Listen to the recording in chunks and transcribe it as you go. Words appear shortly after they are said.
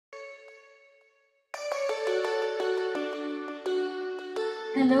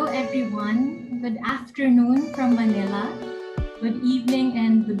Hello everyone. Good afternoon from Manila. Good evening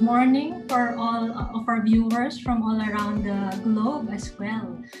and good morning for all of our viewers from all around the globe as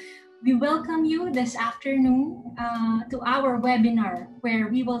well. We welcome you this afternoon to our webinar where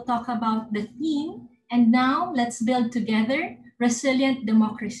we will talk about the theme, and now let's build together resilient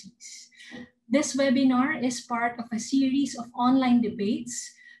democracies. This webinar is part of a series of online debates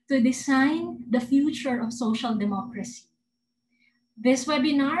to design the future of social democracy. This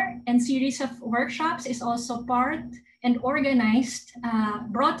webinar and series of workshops is also part and organized,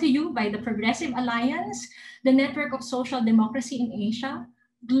 brought to you by the Progressive Alliance, the Network of Social Democracy in Asia,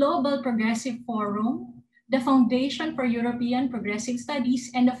 Global Progressive Forum, the Foundation for European Progressive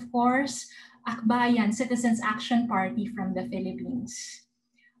Studies, and of course, Akbayan, Citizens Action Party from the Philippines.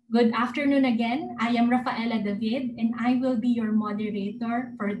 Good afternoon again. I am Rafaela David, and I will be your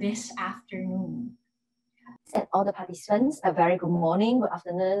moderator for this afternoon. And all the participants, a very good morning, good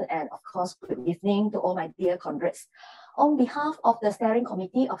afternoon, and of course, good evening to all my dear comrades. On behalf of the Steering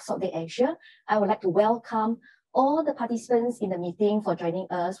Committee of SocDem Asia, I would like to welcome all the participants in the meeting for joining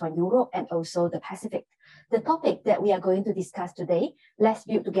us from Europe and also the Pacific. The topic that we are going to discuss today, Let's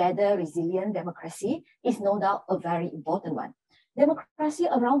Build Together Resilient Democracy, is no doubt a very important one.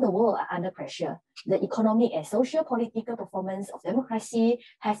 Democracy around the world are under pressure. The economic and socio-political performance of democracy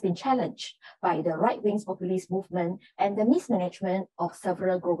has been challenged by the right-wing populist movement and the mismanagement of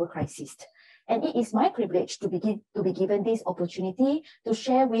several global crises. And it is my privilege to be given this opportunity to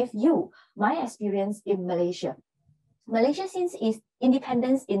share with you my experience in Malaysia. Malaysia, since its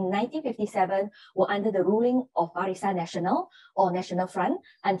independence in 1957, was under the ruling of Barisan Nasional or National Front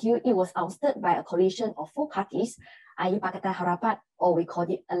until it was ousted by a coalition of 4 parties, i.e. Pakatan Harapan, or we call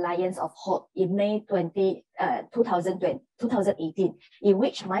it Alliance of Hope, in May 2018, in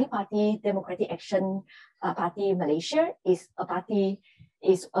which my party, Democratic Action Party Malaysia, is a party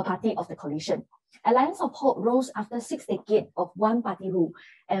of the coalition. Alliance of Hope rose after 6 decades of one-party rule,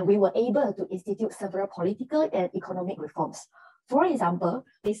 and we were able to institute several political and economic reforms. For example,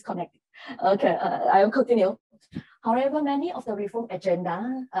 please connect. Okay, I will continue. However, many of the reform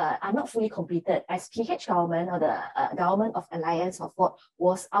agenda are not fully completed, as PH government or the government of Alliance of Hope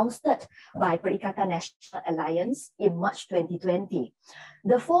was ousted by Perikatan Nasional Alliance in March 2020.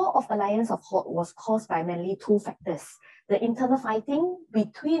 The fall of Alliance of Hope was caused by mainly 2 factors. The internal fighting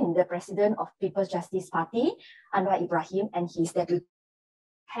between the president of People's Justice Party, Anwar Ibrahim, and his deputy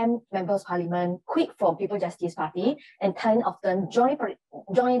 10 members of parliament quit from People's Justice Party, and 10 of them joined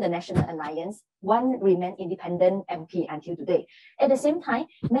the National Alliance. 1 remained independent MP until today. At the same time,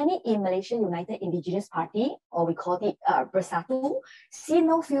 many in Malaysia United Indigenous Party, or we call it Bersatu, see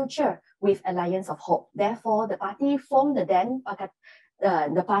no future with Alliance of Hope. Therefore, the party formed the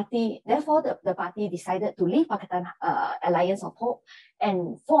party decided to leave Pakatan Alliance of Hope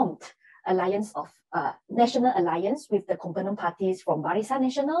and formed Alliance of National Alliance with the component parties from Barisan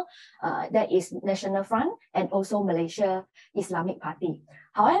Nasional, that is National Front, and also Malaysia Islamic Party.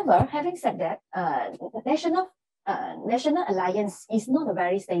 However, having said that, National Alliance is not a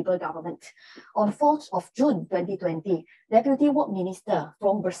very stable government. On 4th of June 2020, Deputy Work Minister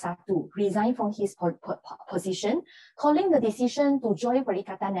from Bersatu resigned from his position, calling the decision to join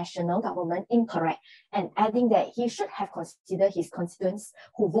Perikatan Nasional government incorrect, and adding that he should have considered his constituents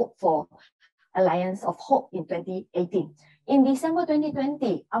who vote for Alliance of Hope in 2018. In December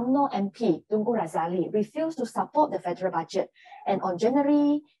 2020, UMNO MP Tunku Razali refused to support the federal budget, and on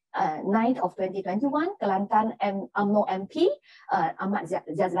January 9th of 2021, Kelantan UMNO MP Ahmad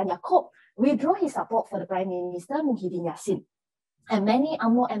Zazlan Yaakob withdrew his support for the Prime Minister Muhyiddin Yassin. And many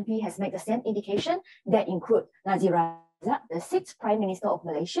UMNO MP has made the same indication that include Nazir Razak, the 6th Prime Minister of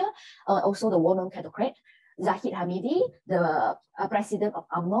Malaysia, also the well-known catocrat, Zahid Hamidi, the president of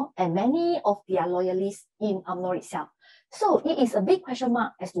UMNO, and many of their loyalists in UMNO itself. So it is a big question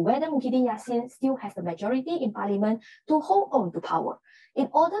mark as to whether Muhyiddin Yassin still has the majority in parliament to hold on to power. In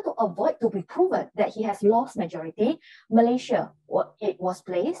order to avoid to be proven that he has lost majority, Malaysia was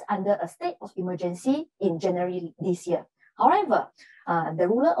placed under a state of emergency in January this year. However, the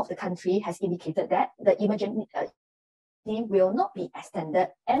ruler of the country has indicated that the emergency will not be extended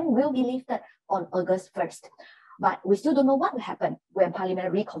and will be lifted on August 1st. But we still don't know what will happen when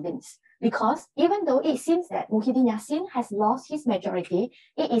Parliament reconvenes, because even though it seems that Muhyiddin Yassin has lost his majority,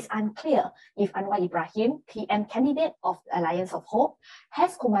 it is unclear if Anwar Ibrahim, PM candidate of Alliance of Hope,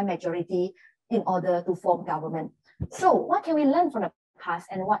 has combined majority in order to form government. So what can we learn from the past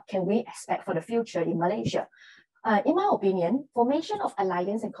and what can we expect for the future in Malaysia? In my opinion, formation of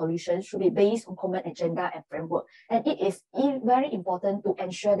alliance and coalition should be based on common agenda and framework. And it is very important to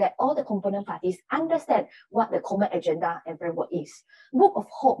ensure that all the component parties understand what the common agenda and framework is. Book of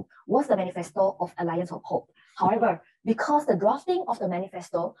Hope was the manifesto of Alliance of Hope. However, because the drafting of the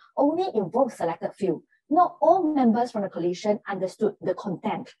manifesto only involved selected few, not all members from the coalition understood the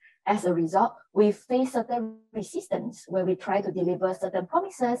content. As a result, we face certain resistance when we try to deliver certain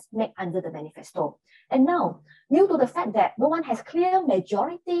promises made under the manifesto. And now, due to the fact that no one has clear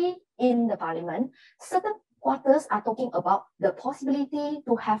majority in the parliament, certain quarters are talking about the possibility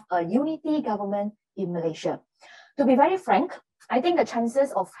to have a unity government in Malaysia. To be very frank, I think the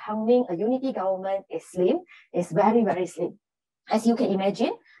chances of having a unity government is slim, is very, very slim. As you can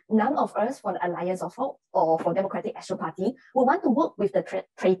imagine, none of us from the Alliance of Hope or from Democratic Action Party will want to work with the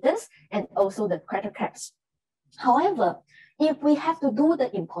traitors and also the crackers. However, if we have to do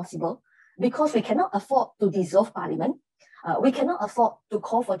the impossible, because we cannot afford to dissolve parliament, we cannot afford to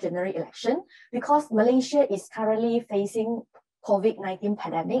call for general election, because Malaysia is currently facing COVID-19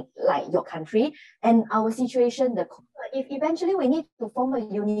 pandemic like your country, and our situation, if eventually we need to form a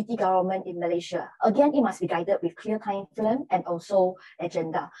unity government in Malaysia, again, it must be guided with clear time frame and also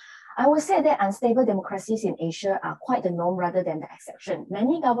agenda. I would say that unstable democracies in Asia are quite the norm rather than the exception.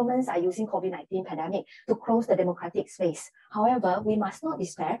 Many governments are using COVID-19 pandemic to close the democratic space. However, we must not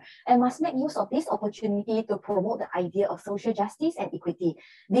despair and must make use of this opportunity to promote the idea of social justice and equity.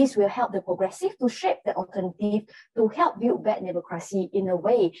 This will help the progressive to shape the alternative to help build back democracy in a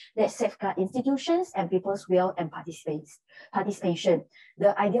way that safeguards institutions and people's will and participation.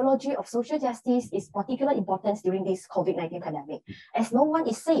 The ideology of social justice is particularly important during this COVID-19 pandemic, as no one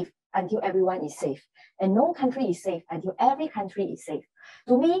is safe until everyone is safe, and no country is safe until every country is safe.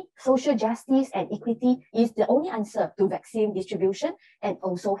 To me, social justice and equity is the only answer to vaccine distribution and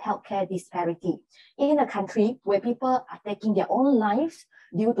also healthcare disparity. In a country where people are taking their own lives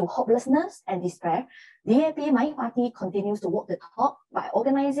due to hopelessness and despair, DAP, my party, continues to walk the talk by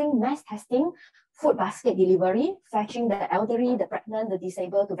organizing mass testing, food basket delivery, fetching the elderly, the pregnant, the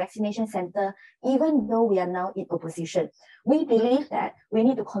disabled to vaccination center, even though we are now in opposition. We believe that we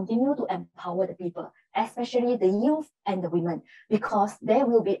need to continue to empower the people, especially the youth and the women, because they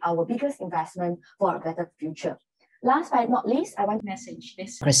will be our biggest investment for a better future. Last but not least, I want to message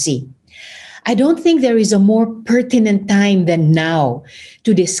this. I don't think there is a more pertinent time than now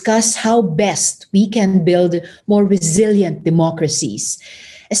to discuss how best we can build more resilient democracies,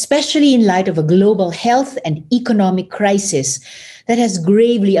 especially in light of a global health and economic crisis that has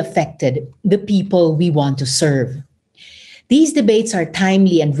gravely affected the people we want to serve. These debates are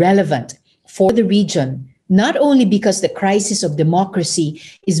timely and relevant for the region, not only because the crisis of democracy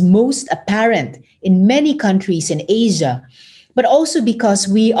is most apparent in many countries in Asia, but also because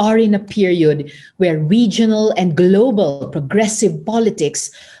we are in a period where regional and global progressive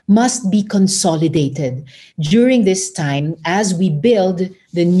politics must be consolidated during this time as we build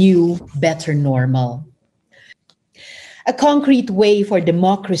the new, better normal. A concrete way for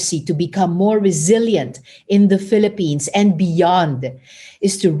democracy to become more resilient in the Philippines and beyond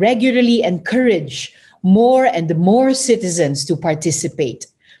is to regularly encourage more and more citizens to participate,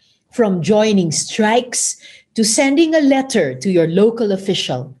 from joining strikes to sending a letter to your local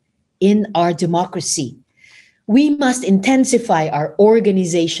official. In our democracy, we must intensify our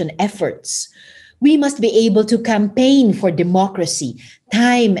organization efforts. We must be able to campaign for democracy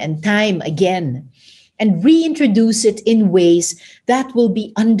time and time again, and reintroduce it in ways that will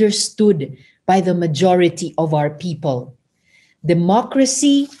be understood by the majority of our people.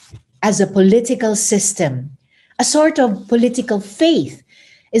 Democracy as a political system, a sort of political faith,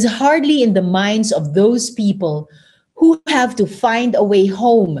 is hardly in the minds of those people who have to find a way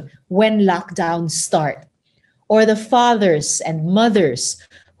home when lockdowns start, or the fathers and mothers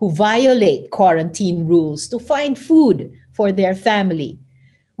who violate quarantine rules to find food for their family.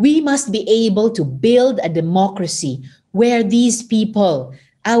 We must be able to build a democracy where these people,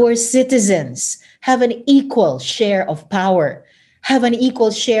 our citizens, have an equal share of power, have an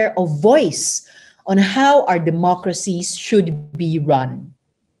equal share of voice on how our democracies should be run.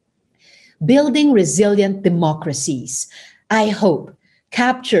 Building resilient democracies, I hope,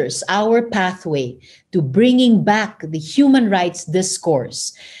 captures our pathway to bringing back the human rights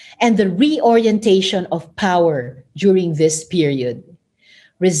discourse and the reorientation of power during this period.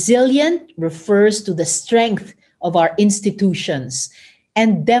 Resilient refers to the strength of our institutions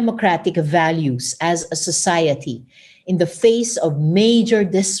and democratic values as a society in the face of major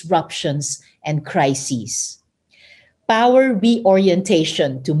disruptions and crises. Power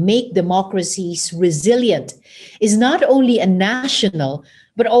reorientation to make democracies resilient is not only a national,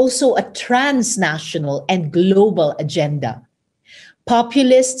 but also a transnational and global agenda.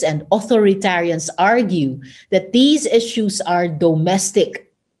 Populists and authoritarians argue that these issues are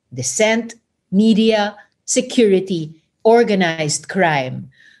domestic: dissent, media, security, organized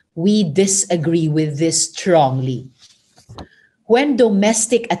crime. We disagree with this strongly. When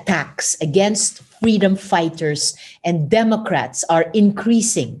domestic attacks against freedom fighters and Democrats are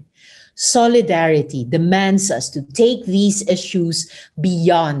increasing, solidarity demands us to take these issues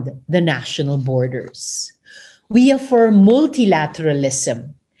beyond the national borders. We affirm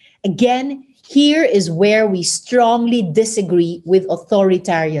multilateralism. Again, here is where we strongly disagree with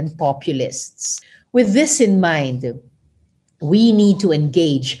authoritarian populists. With this in mind, we need to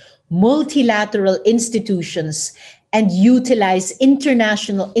engage multilateral institutions and utilize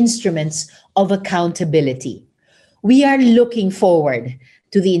international instruments of accountability. We are looking forward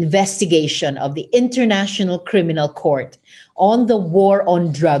to the investigation of the International Criminal Court on the war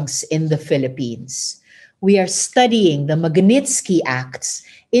on drugs in the Philippines. We are studying the Magnitsky Acts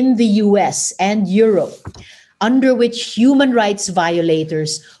in the US and Europe, under which human rights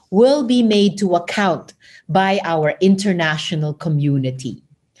violators will be made to account by our international community.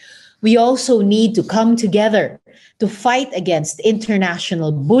 We also need to come together to fight against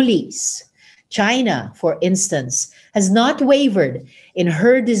international bullies. China, for instance, has not wavered in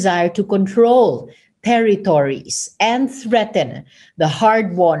her desire to control territories and threaten the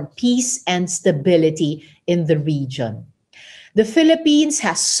hard-won peace and stability in the region. The Philippines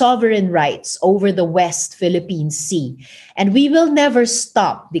has sovereign rights over the West Philippine Sea, and we will never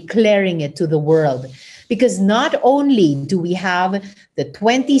stop declaring it to the world, because not only do we have the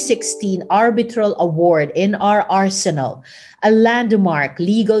 2016 Arbitral Award in our arsenal, a landmark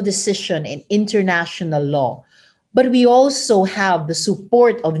legal decision in international law, but we also have the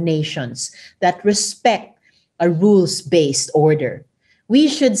support of nations that respect a rules-based order. We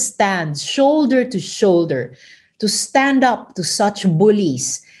should stand shoulder to shoulder to stand up to such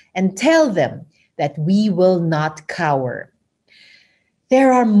bullies and tell them that we will not cower.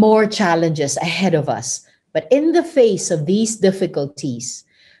 There are more challenges ahead of us, but in the face of these difficulties,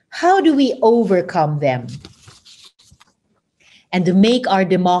 how do we overcome them and to make our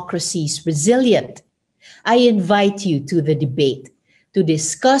democracies resilient? I invite you to the debate to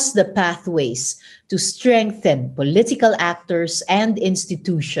discuss the pathways to strengthen political actors and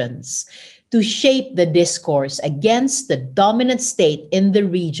institutions, to shape the discourse against the dominant state in the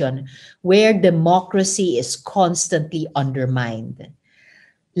region where democracy is constantly undermined.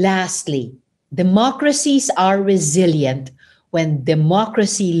 Lastly, democracies are resilient when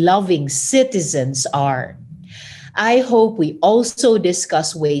democracy-loving citizens are. I hope we also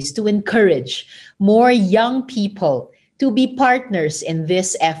discuss ways to encourage more young people to be partners in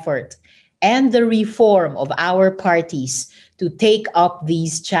this effort and the reform of our parties to take up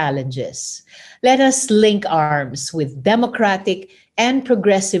these challenges. Let us link arms with democratic and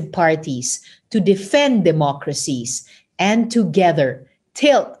progressive parties to defend democracies and together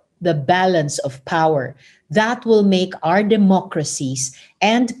tilt the balance of power that will make our democracies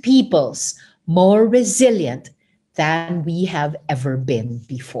and peoples more resilient than we have ever been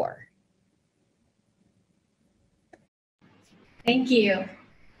before. Thank you.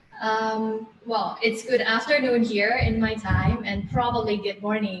 Well, it's good afternoon here in my time, and probably good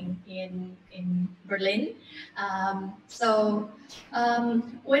morning in Berlin.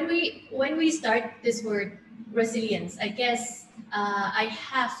 When we start this word resilience, I guess I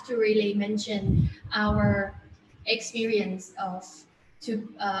have to really mention our experience of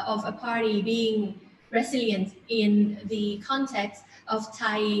a party being resilient in the context of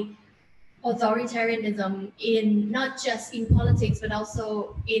Thai authoritarianism, in not just in politics but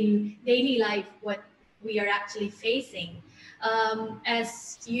also in daily life, what we are actually facing.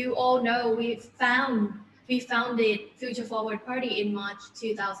 As you all know, we founded Future Forward Party in March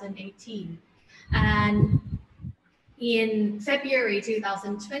 2018, and in February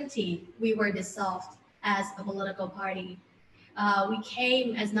 2020 we were dissolved as a political party. We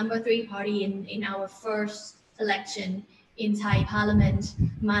came as #3 party in our first election in Thai Parliament.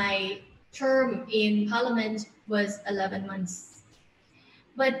 My term in Parliament was 11 months.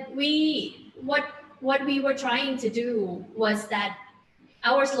 But what we were trying to do was that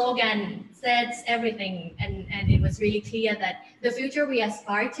our slogan says everything, and it was really clear that the future we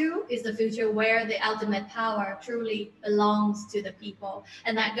aspire to is the future where the ultimate power truly belongs to the people.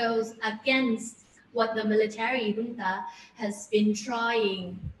 And that goes against what the military junta has been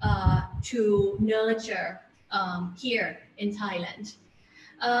trying to nurture here in Thailand.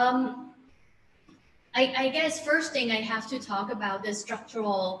 I guess first thing I have to talk about the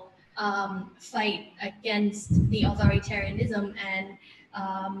structural fight against the authoritarianism, and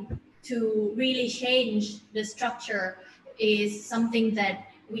to really change the structure is something that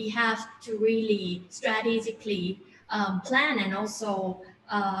we have to really strategically plan, and also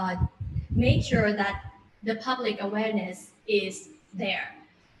make sure that the public awareness is there.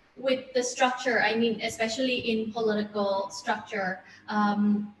 With the structure, I mean, especially in political structure,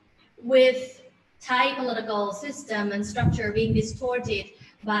 with Thai political system and structure being distorted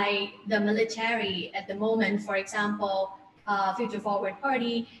by the military at the moment, for example, Future Forward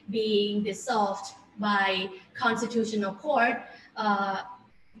Party being dissolved by Constitutional Court,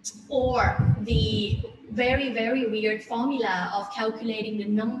 or the very, very weird formula of calculating the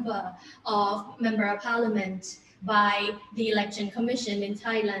number of member of parliament by the election commission in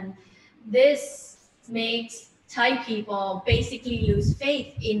Thailand. This makes Thai people basically lose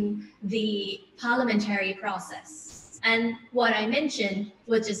faith in the parliamentary process. And what I mentioned,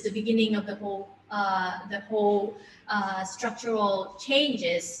 which is the beginning of the whole structural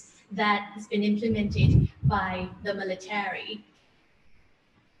changes that has been implemented by the military.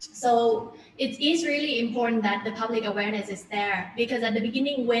 So it is really important that the public awareness is there, because at the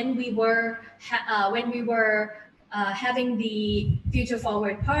beginning, when we were having the Future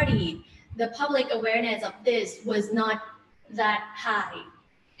Forward Party, the public awareness of this was not that high.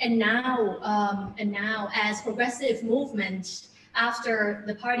 And now, as progressive movement, after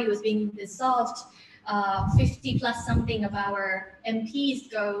the party was being dissolved, 50 plus something of our MPs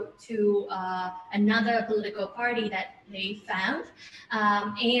go to another political party that they found.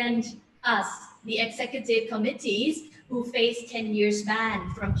 And us, the executive committees who face 10 years ban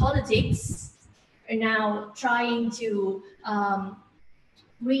from politics, are now trying to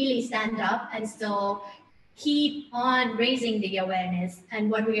really stand up and still keep on raising the awareness. And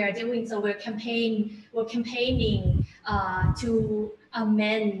what we are doing, so we're campaigning to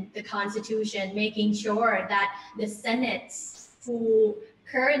amend the constitution, making sure that the senates who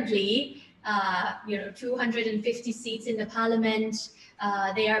currently 250 seats in the parliament,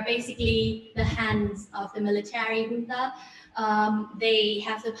 they are basically the hands of the military junta. They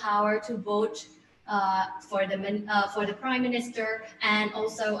have the power to vote for the prime minister, and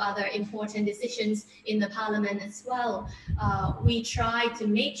also other important decisions in the parliament as well. We try to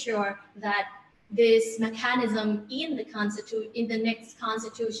make sure that this mechanism in the next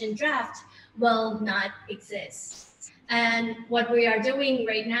constitution draft will not exist. And what we are doing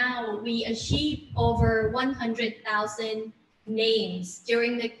right now, we achieved over 100,000 names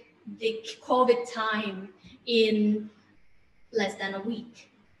during the COVID time in less than a week.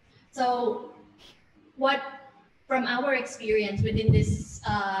 So what, from our experience within this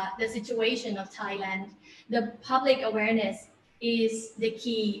the situation of Thailand, the public awareness is the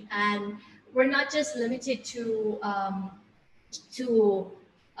key, and we're not just limited to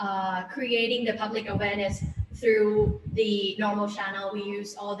creating the public awareness through the normal channel. We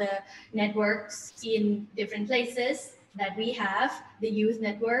use all the networks in different places that we have, the youth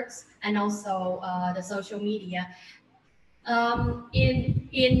networks, and also the social media.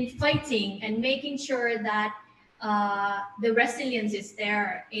 In fighting and making sure that the resilience is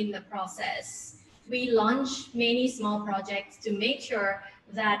there in the process, we launch many small projects to make sure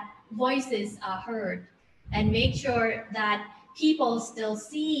that voices are heard, and make sure that people still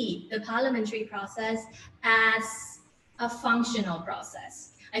see the parliamentary process as a functional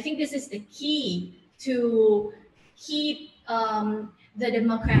process. I think this is the key to keep the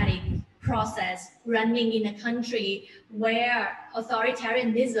democratic process running in a country where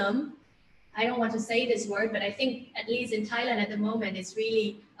authoritarianism, I don't want to say this word, but I think at least in Thailand at the moment, it's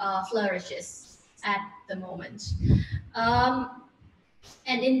really flourishes at the moment.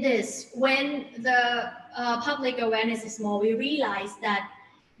 And in this, when the public awareness is small, we realize that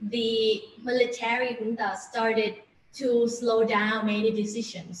the military junta started to slow down many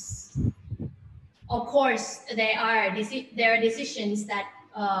decisions. Of course, there are decisions that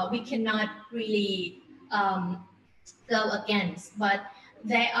we cannot really go against, but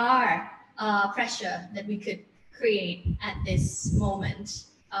there are pressure that we could create at this moment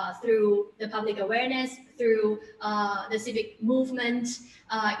through the public awareness, through the civic movement,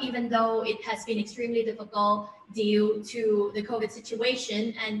 even though it has been extremely difficult due to the COVID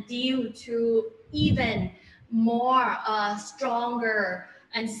situation and due to even more stronger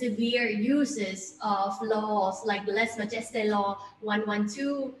and severe uses of laws like the Lèse Majesté Law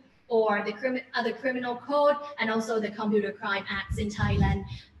 112 or the other criminal code, and also the Computer Crime Acts in Thailand.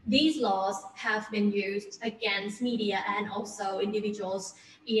 These laws have been used against media and also individuals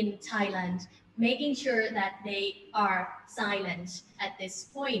in Thailand, making sure that they are silent at this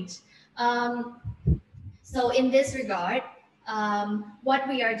point. So in this regard, what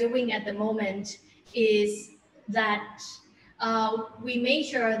we are doing at the moment is that we make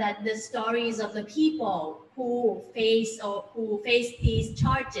sure that the stories of the people who face these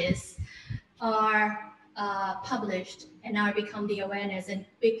charges are published and are become the awareness and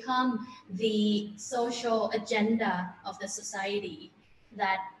become the social agenda of the society,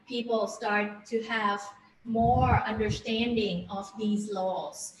 that people start to have more understanding of these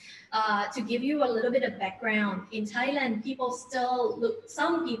laws. To give you a little bit of background, in Thailand,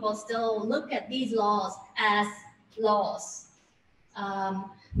 some people still look at these laws as laws.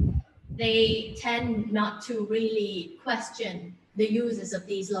 They tend not to really question the uses of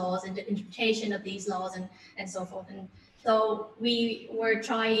these laws and the interpretation of these laws and so forth. And so we were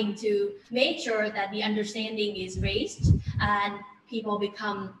trying to make sure that the understanding is raised and people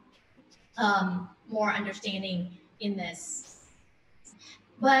become more understanding in this.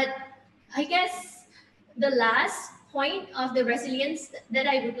 But I guess the last point of the resilience that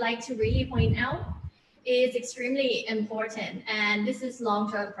I would like to really point out is extremely important, and this is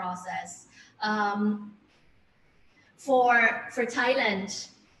long-term process. For Thailand,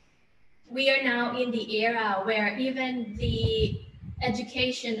 we are now in the era where even the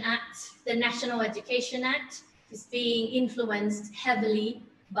Education Act, the National Education Act, is being influenced heavily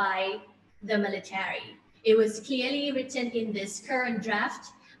by the military. It was clearly written in this current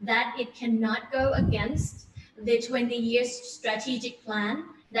draft that it cannot go against the 20-year strategic plan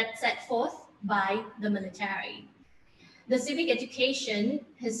that's set forth by the military. The civic education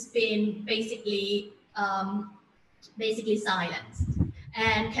has been basically silenced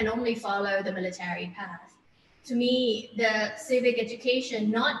and can only follow the military path. To me, the civic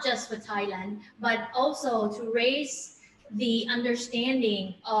education, not just for Thailand, but also to raise the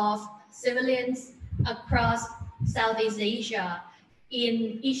understanding of civilians across Southeast Asia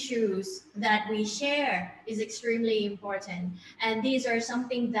in issues that we share is extremely important. And these are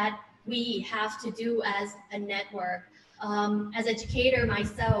something that we have to do as a network. As educator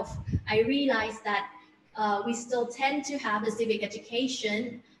myself, I realized that we still tend to have the civic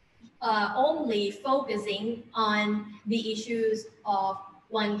education only focusing on the issues of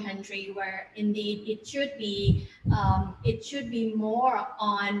one country, where indeed it should be more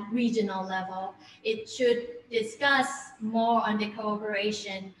on regional level. It should discuss more on the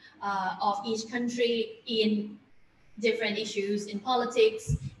cooperation of each country in different issues, in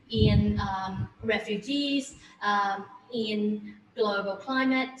politics, in refugees, in global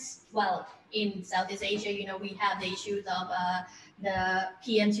climate. Well, in Southeast Asia, you know, we have the issues of the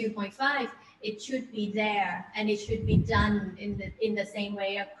PM 2.5. It should be there, and it should be done in the same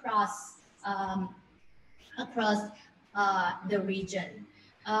way across the region.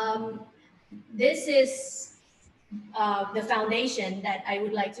 This is the foundation that I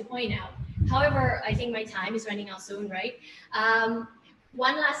would like to point out. However, I think my time is running out soon, right?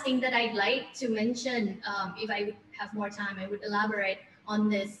 One last thing that I'd like to mention, if I would have more time, I would elaborate on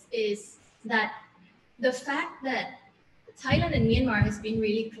this, is that the fact that Thailand and Myanmar has been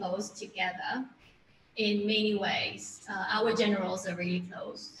really close together in many ways. Our generals are really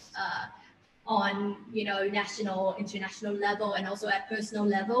close on, you know, national, international level, and also at personal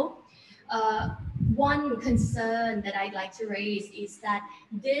level. One concern that I'd like to raise is that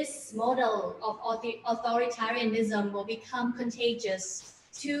this model of authoritarianism will become contagious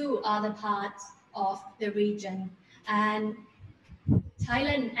to other parts of the region. And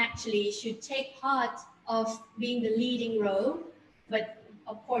Thailand actually should take part of being the leading role, but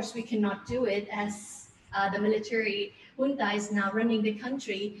of course we cannot do it as the military junta is now running the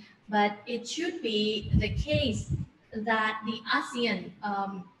country. But it should be the case that the ASEAN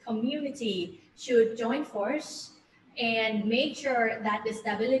community should join force and make sure that the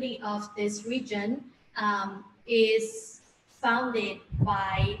stability of this region is founded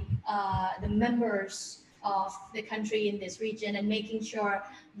by the members of the country in this region, and making sure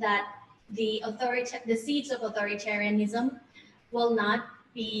that the seeds of authoritarianism will not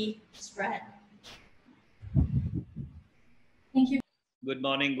be spread. Thank you. Good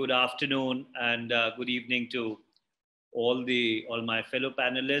morning, good afternoon, and good evening to all my fellow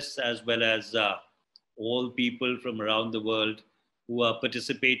panelists, as well as all people from around the world who are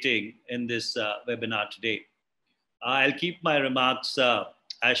participating in this webinar today. I'll keep my remarks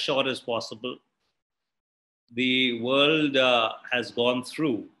as short as possible. The world has gone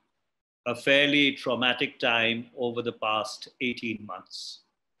through a fairly traumatic time over the past 18 months.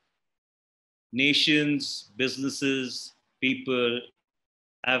 Nations, businesses, people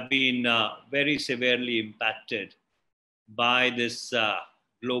have been very severely impacted by this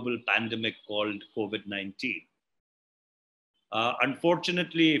global pandemic called COVID-19.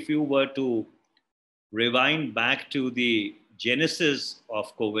 Unfortunately, if you were to rewind back to the genesis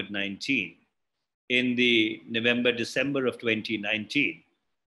of COVID-19 in the November, December of 2019,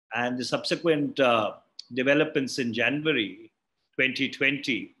 and the subsequent developments in January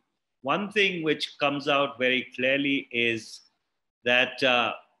 2020, one thing which comes out very clearly is that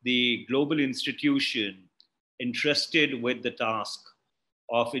the global institution entrusted with the task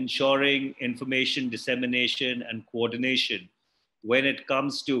of ensuring information dissemination and coordination when it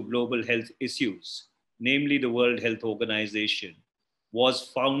comes to global health issues, namely the World Health Organization, was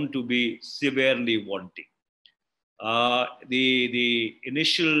found to be severely wanting. The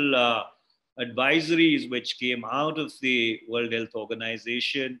initial advisories which came out of the World Health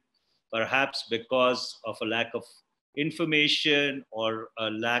Organization, perhaps because of a lack of information or a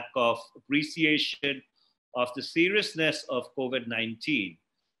lack of appreciation of the seriousness of COVID-19,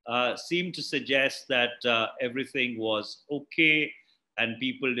 seemed to suggest that everything was okay and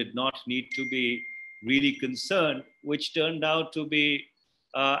people did not need to be really concerned, which turned out to be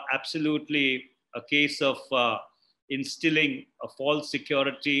absolutely a case of instilling a false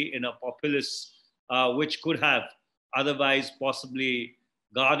security in a populace which could have otherwise possibly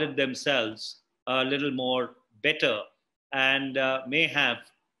guarded themselves a little more better and may have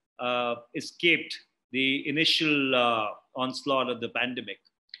escaped the initial onslaught of the pandemic.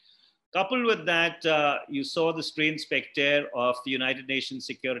 Coupled with that, you saw the strange specter of the United Nations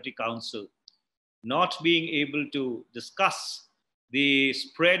Security Council not being able to discuss the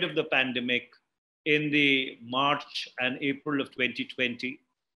spread of the pandemic in the March and April of 2020.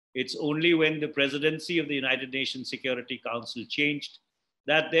 It's only when the presidency of the United Nations Security Council changed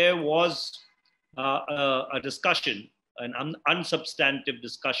that there was a discussion, an unsubstantive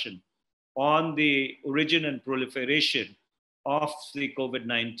discussion on the origin and proliferation of the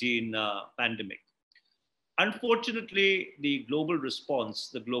COVID-19 pandemic. Unfortunately, the global response,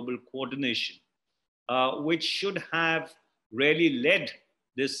 the global coordination, which should have really led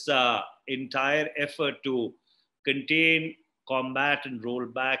this entire effort to contain, combat, and roll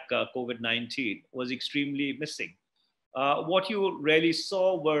back COVID-19 was extremely missing. What you really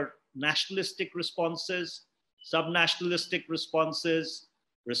saw were nationalistic responses, sub-nationalistic responses,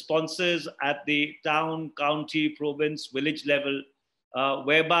 responses at the town, county, province, village level,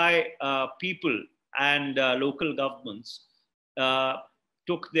 whereby people and local governments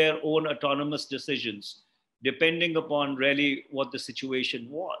took their own autonomous decisions depending upon really what the situation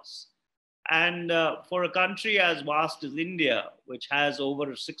was. And for a country as vast as India, which has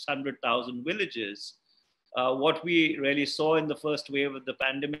over 600,000 villages, what we really saw in the first wave of the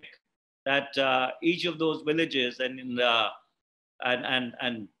pandemic, that each of those villages and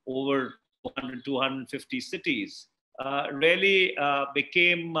over 200, 250 cities really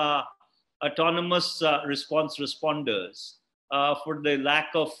became autonomous response responders for the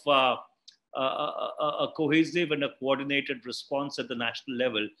lack of a cohesive and a coordinated response at the national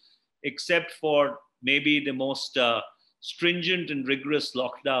level, except for maybe the most stringent and rigorous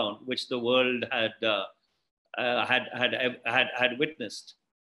lockdown which the world had witnessed.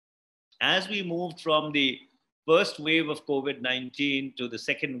 As we moved from the first wave of COVID-19 to the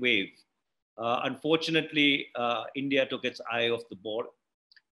second wave, unfortunately, India took its eye off the ball.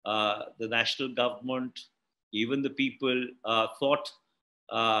 The national government, even the people thought,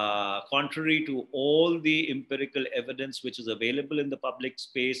 contrary to all the empirical evidence which is available in the public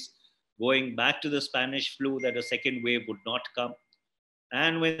space, going back to the Spanish flu, that a second wave would not come.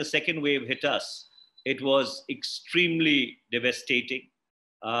 And when the second wave hit us, it was extremely devastating.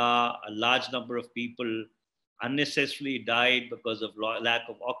 A large number of people unnecessarily died because of lack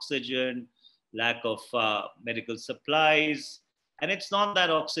of oxygen, lack of medical supplies. And it's not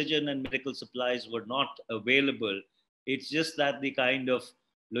that oxygen and medical supplies were not available. It's just that the kind of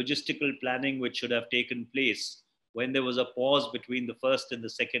logistical planning which should have taken place when there was a pause between the first and the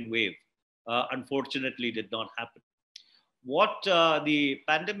second wave, unfortunately did not happen. What the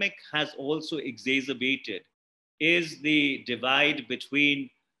pandemic has also exacerbated is the divide between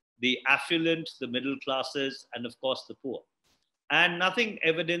the affluent, the middle classes, and of course the poor. And nothing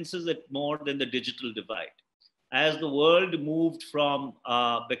evidences it more than the digital divide. As the world moved from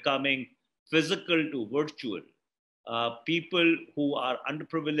becoming physical to virtual, people who are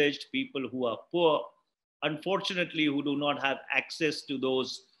underprivileged, people who are poor, unfortunately, who do not have access to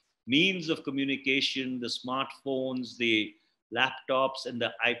those means of communication, the smartphones, the laptops, and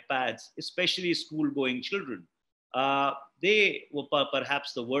the iPads, especially school-going children, they were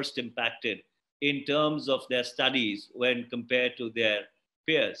perhaps the worst impacted in terms of their studies when compared to their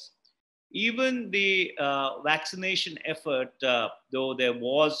peers. Even the vaccination effort, though there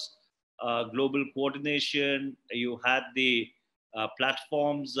was global coordination, you had the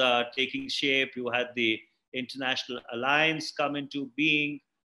platforms taking shape. You had the International Alliance come into being.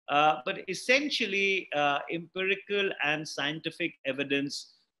 But essentially, empirical and scientific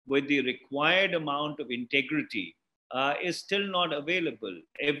evidence with the required amount of integrity is still not available.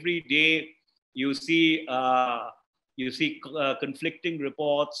 Every day, you see conflicting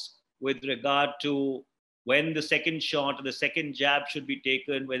reports with regard to when the second shot, the second jab should be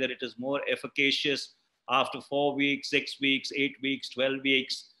taken, whether it is more efficacious after 4 weeks, 6 weeks, 8 weeks, 12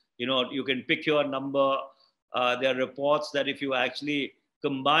 weeks. You can pick your number. There are reports that if you actually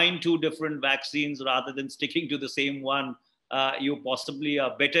combine two different vaccines rather than sticking to the same one, you possibly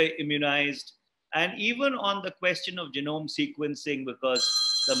are better immunized. And even on the question of genome sequencing, because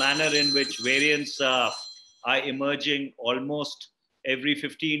the manner in which variants are emerging almost every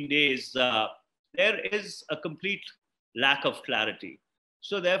 15 days, there is a complete lack of clarity.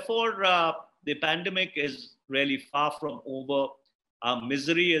 So therefore, the pandemic is really far from over. Our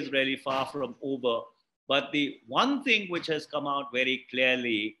misery is really far from over. But the one thing which has come out very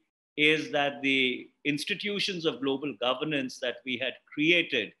clearly is that the institutions of global governance that we had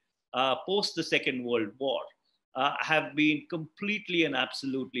created post the Second World War have been completely and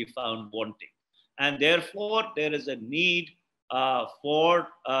absolutely found wanting. And therefore, there is a need for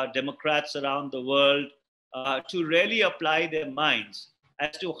democrats around the world to really apply their minds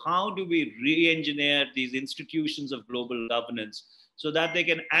as to how do we re-engineer these institutions of global governance so that they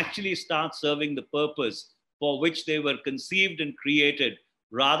can actually start serving the purpose for which they were conceived and created,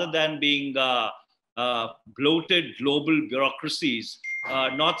 rather than being bloated global bureaucracies,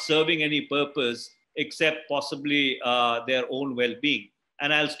 not serving any purpose except possibly their own well-being.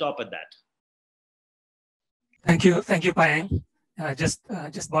 And I'll stop at that. Thank you, Payeng.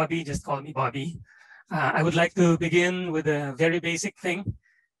 Just Bobby, just call me Bobby. I would like to begin with a very basic thing,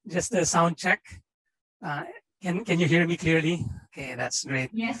 just a sound check. Can you hear me clearly? Okay, that's great.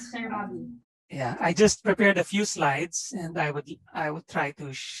 Yes, Sir Bobby. Yeah, I just prepared a few slides, and I would try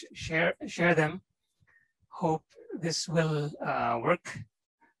to share them. Hope this will work.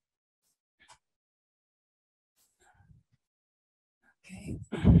 Okay.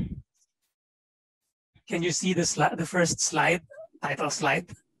 Can you see the first slide, title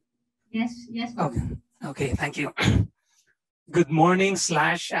slide? Yes, Bobby. Okay, thank you. Good morning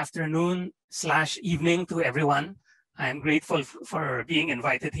 / afternoon / evening to everyone. I'm grateful for being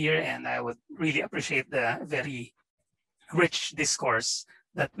invited here, and I would really appreciate the very rich discourse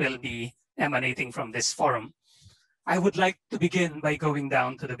that will be emanating from this forum. I would like to begin by going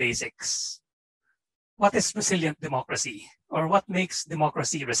down to the basics. What is resilient democracy, or what makes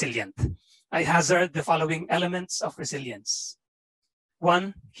democracy resilient? I hazard the following elements of resilience.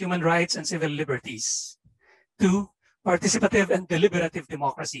 1, human rights and civil liberties. 2, participative and deliberative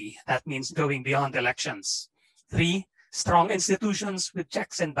democracy. That means going beyond elections. 3, strong institutions with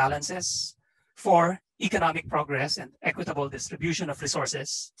checks and balances. 4, economic progress and equitable distribution of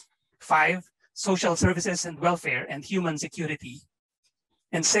resources. 5, social services and welfare and human security.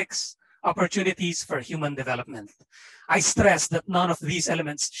 And 6, opportunities for human development. I stress that none of these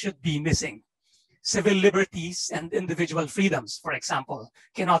elements should be missing. Civil liberties and individual freedoms, for example,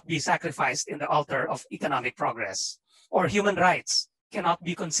 cannot be sacrificed in the altar of economic progress, or human rights cannot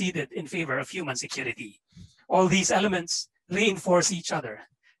be conceded in favor of human security. All these elements reinforce each other.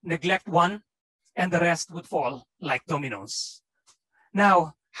 Neglect one, and the rest would fall like dominoes.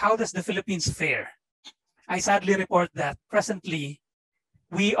 Now, how does the Philippines fare? I sadly report that presently,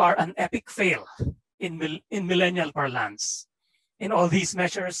 we are an epic fail in millennial parlance in all these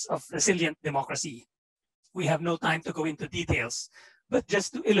measures of resilient democracy. We have no time to go into details, but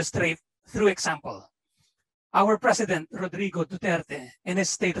just to illustrate through example, our President Rodrigo Duterte, in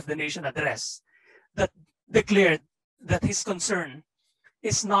his State of the Nation address, that declared that his concern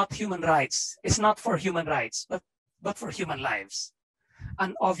is not human rights, is not for human rights, but for human lives.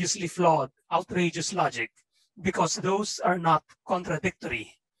 An obviously flawed, outrageous logic, because those are not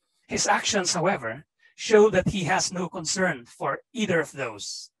contradictory. His actions, however, show that he has no concern for either of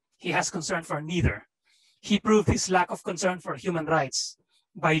those. He has concern for neither. He proved his lack of concern for human rights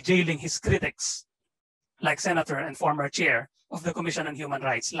by jailing his critics, like Senator and former chair of the Commission on Human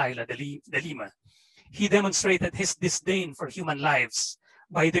Rights, Laila de Lima. He demonstrated his disdain for human lives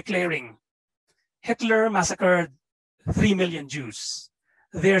by declaring, Hitler massacred 3 million Jews.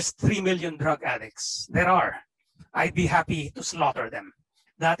 There's 3 million drug addicts. There are. I'd be happy to slaughter them.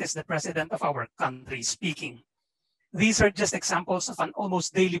 That is the president of our country speaking. These are just examples of an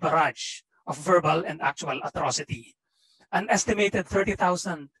almost daily barrage of verbal and actual atrocity. An estimated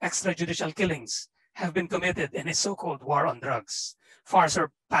 30,000 extrajudicial killings have been committed in his so-called war on drugs, far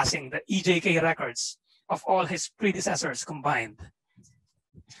surpassing the EJK records of all his predecessors combined.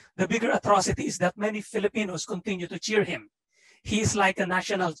 The bigger atrocity is that many Filipinos continue to cheer him. He is like a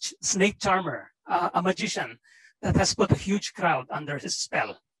national snake charmer, a magician that has put a huge crowd under his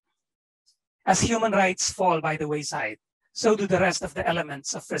spell. As human rights fall by the wayside, so do the rest of the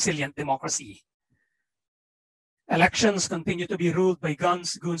elements of resilient democracy. Elections continue to be ruled by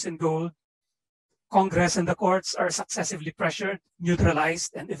guns, goons, and gold. Congress and the courts are successively pressured,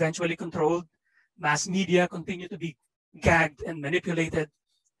 neutralized, and eventually controlled. Mass media continue to be gagged and manipulated,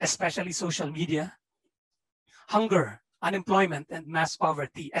 especially social media. Hunger, unemployment, and mass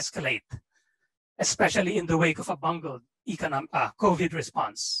poverty escalate, especially in the wake of a bungled COVID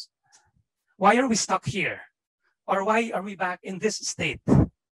response. Why are we stuck here? Or why are we back in this state?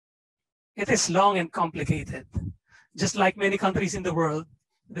 It is long and complicated. Just like many countries in the world,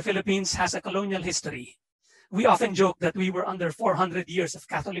 the Philippines has a colonial history. We often joke that we were under 400 years of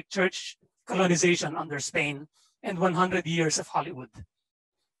Catholic Church colonization under Spain and 100 years of Hollywood.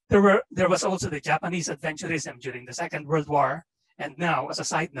 There was also the Japanese adventurism during the Second World War, and now, as a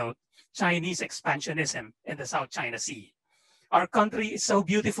side note, Chinese expansionism in the South China Sea. Our country is so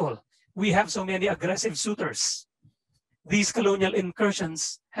beautiful. We have so many aggressive suitors. These colonial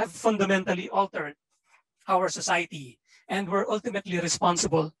incursions have fundamentally altered our society and were ultimately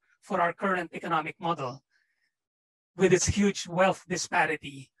responsible for our current economic model with its huge wealth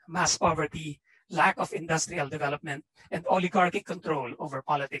disparity, mass poverty, lack of industrial development, and oligarchic control over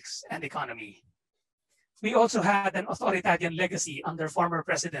politics and economy. We also had an authoritarian legacy under former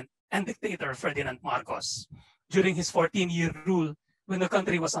president and dictator Ferdinand Marcos. During his 14-year rule, when the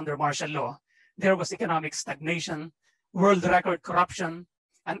country was under martial law, there was economic stagnation, world record corruption.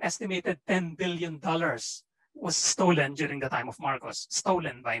 An estimated $10 billion was stolen during the time of Marcos,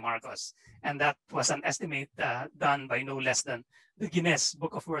 stolen by Marcos. And that was an estimate done by no less than the Guinness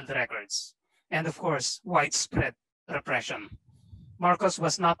Book of World Records. And of course, widespread repression. Marcos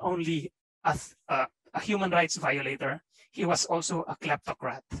was not only a human rights violator, he was also a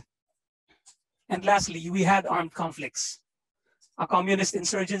kleptocrat. And lastly, we had armed conflicts, a communist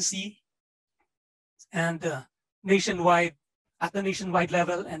insurgency, and nationwide, at the nationwide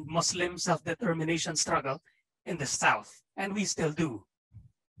level, and Muslim self-determination struggle in the South, and we still do.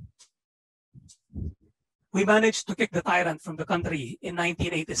 We managed to kick the tyrant from the country in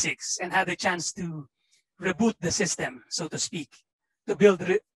 1986 and had a chance to reboot the system, so to speak, to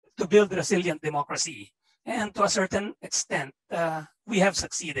build resilient democracy. And to a certain extent, we have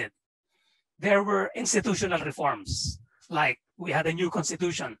succeeded. There were institutional reforms, like we had a new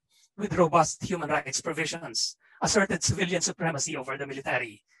constitution with robust human rights provisions, asserted civilian supremacy over the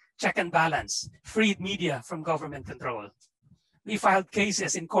military, check and balance, freed media from government control. We filed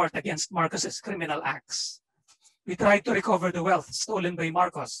cases in court against Marcos's criminal acts. We tried to recover the wealth stolen by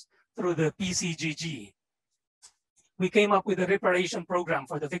Marcos through the PCGG. We came up with a reparation program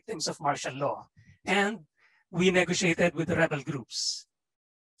for the victims of martial law, and we negotiated with the rebel groups.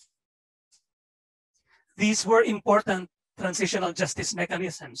 These were important transitional justice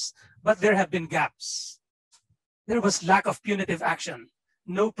mechanisms, but there have been gaps. There was lack of punitive action.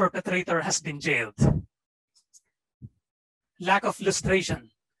 No perpetrator has been jailed. Lack of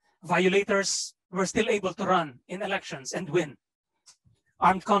lustration. Violators were still able to run in elections and win.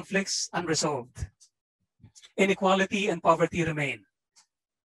 Armed conflicts unresolved. Inequality and poverty remain.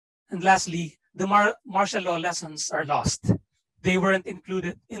 And lastly, the martial law lessons are lost. They weren't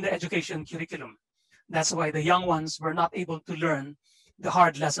included in the education curriculum. That's why the young ones were not able to learn the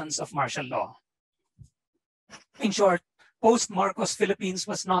hard lessons of martial law. In short, post-Marcos Philippines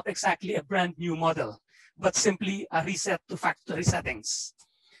was not exactly a brand new model, but simply a reset to factory settings.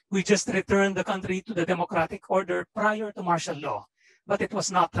 We just returned the country to the democratic order prior to martial law, but it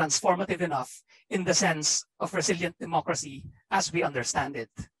was not transformative enough in the sense of resilient democracy as we understand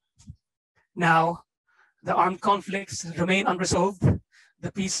it. Now, the armed conflicts remain unresolved.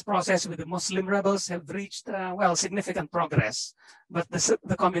 The peace process with the Muslim rebels have reached, significant progress, but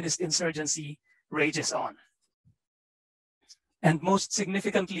the communist insurgency rages on. And most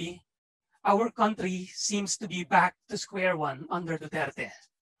significantly, our country seems to be back to square one under Duterte.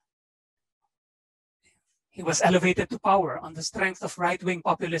 He was elevated to power on the strength of right-wing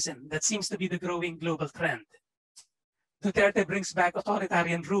populism that seems to be the growing global trend. Duterte brings back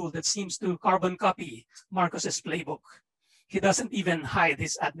authoritarian rule that seems to carbon copy Marcos's playbook. He doesn't even hide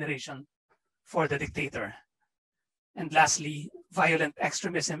his admiration for the dictator. And lastly, violent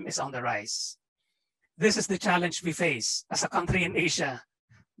extremism is on the rise. This is the challenge we face as a country in Asia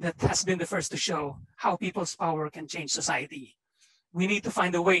that has been the first to show how people's power can change society. We need to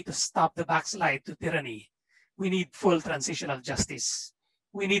find a way to stop the backslide to tyranny. We need full transitional justice.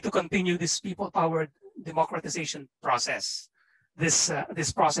 We need to continue this people-powered democratization process, this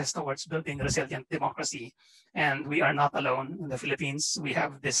process towards building resilient democracy. And we are not alone in the Philippines. We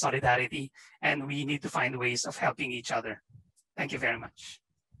have this solidarity, and we need to find ways of helping each other. Thank you very much.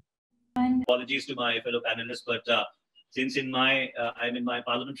 Apologies to my fellow panelists, but since I'm in my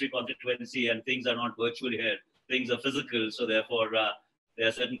parliamentary constituency and things are not virtual here, things are physical. So therefore, there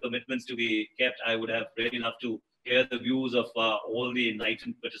are certain commitments to be kept. I would have really loved to hear the views of all the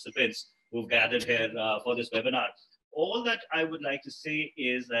enlightened participants who've gathered here for this webinar. All that I would like to say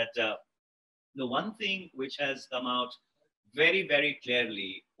is that the one thing which has come out very, very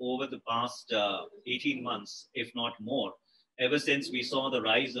clearly over the past 18 months, if not more, ever since we saw the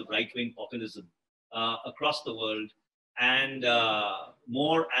rise of right-wing populism across the world, and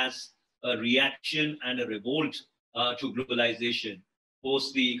more as a reaction and a revolt to globalization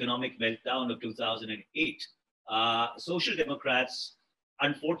post the economic meltdown of 2008, social democrats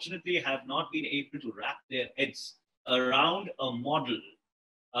unfortunately have not been able to wrap their heads around a model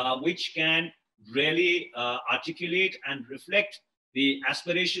which can really articulate and reflect the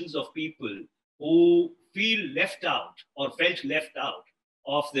aspirations of people who feel left out or felt left out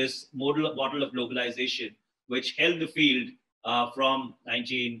of this model of globalization, which held the field from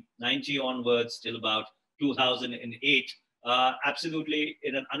 1990 onwards till about 2008, absolutely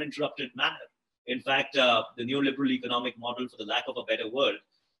in an uninterrupted manner. In fact, the neoliberal economic model, for the lack of a better word,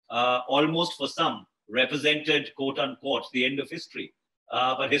 almost for some represented, quote unquote, the end of history.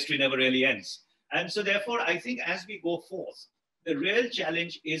 But history never really ends. And so therefore, I think as we go forth, the real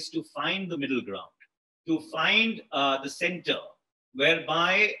challenge is to find the middle ground, to find the center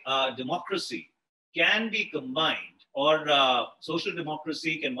whereby democracy can be combined, or social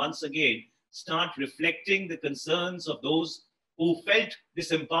democracy can once again start reflecting the concerns of those who felt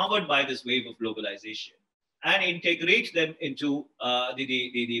disempowered by this wave of globalization and integrate them into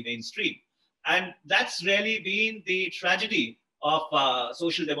the mainstream. And that's really been the tragedy of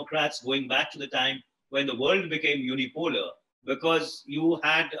social democrats going back to the time when the world became unipolar, because you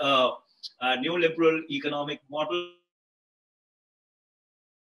had a neoliberal economic model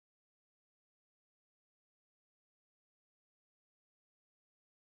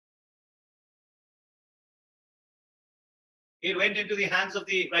it went into the hands of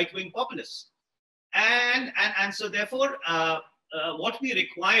the right-wing populists. And so therefore, what we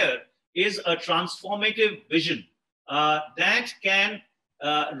require is a transformative vision that can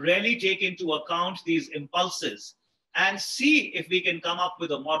really take into account these impulses and see if we can come up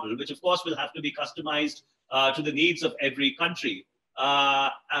with a model, which of course will have to be customized to the needs of every country,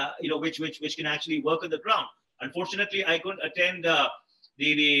 which can actually work on the ground. Unfortunately, I couldn't attend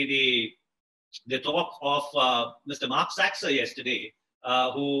the talk of Mr. Mark Saxer yesterday,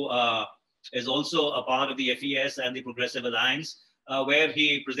 who is also a part of the FES and the Progressive Alliance, where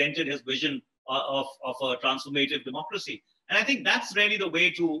he presented his vision of a transformative democracy. And I think that's really the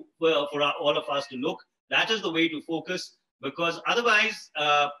way to, for all of us to look. That is the way to focus, because otherwise,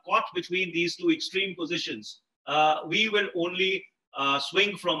 caught between these two extreme positions, we will only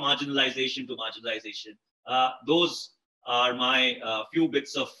swing from marginalization to marginalization. Those are my few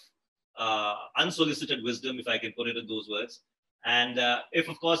bits of unsolicited wisdom, if I can put it in those words. And if,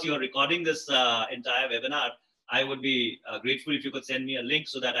 of course, you're recording this entire webinar, I would be grateful if you could send me a link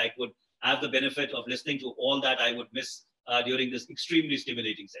so that I could have the benefit of listening to all that I would miss during this extremely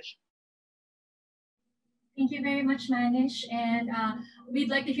stimulating session. Thank you very much, Manish. And we'd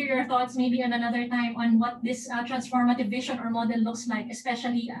like to hear your thoughts maybe on another time on what this transformative vision or model looks like,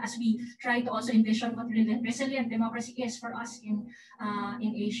 especially as we try to also envision what resilient democracy is for us in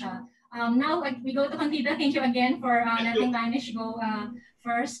Asia. Now we go to Conchita. Thank you again for letting Manish go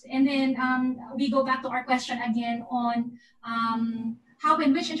first. And then we go back to our question again on how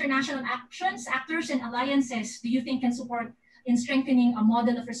and which international actions, actors, and alliances do you think can support in strengthening a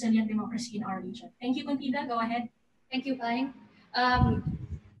model of resilient democracy in our region? Thank you, Conchita. Go ahead. Thank you, Pang.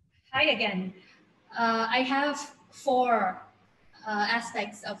 Hi again. I have four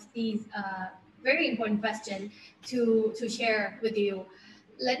aspects of these very important questions to share with you.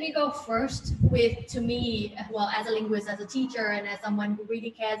 Let me go first with, to me, well, as a linguist, as a teacher, and as someone who really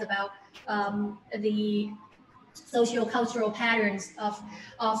cares about the socio-cultural patterns of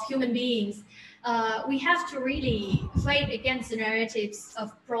human beings. We have to really fight against the narratives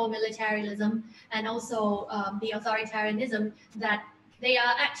of pro-militarism and also the authoritarianism that they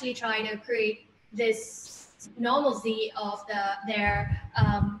are actually trying to create this normalcy of their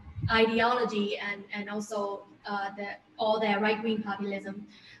ideology and also all their right-wing populism.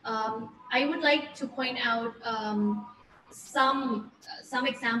 I would like to point out some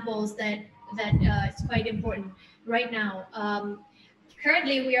examples that is quite important right now.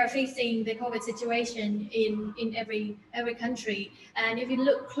 currently we are facing the COVID situation in every country, and if you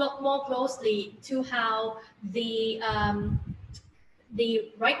look more closely to how the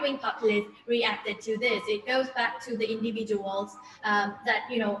right-wing populists reacted to this, it goes back to the individuals, that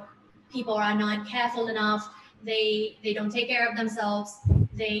people are not careful enough, they don't take care of themselves,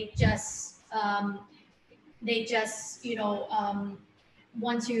 they just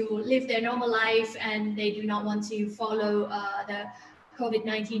want to live their normal life, and they do not want to follow the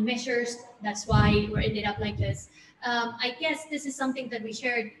COVID-19 measures. That's why we're ended up like this. I guess this is something that we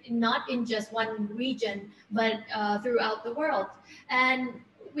shared not in just one region, but throughout the world. And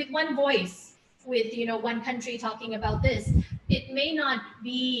with one voice, with one country talking about this, it may not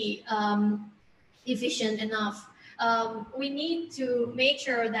be efficient enough. We need to make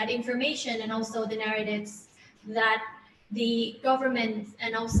sure that information and also the narratives that the government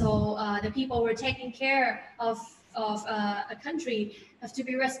and also the people who are taking care of a country have to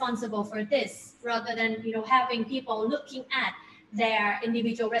be responsible for this, rather than having people looking at their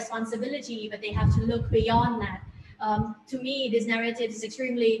individual responsibility, but they have to look beyond that. To me, this narrative is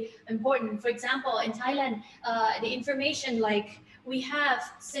extremely important. For example, in Thailand, the information like we have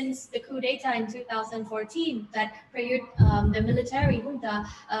since the coup d'etat in 2014, that the military junta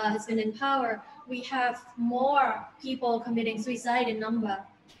has been in power, we have more people committing suicide in number,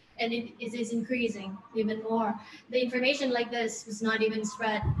 and it is increasing even more. The information like this was not even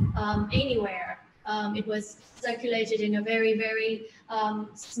spread anywhere. It was circulated in a very, very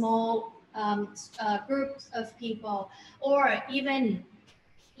small group of people, or even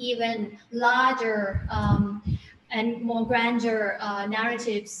larger and more grander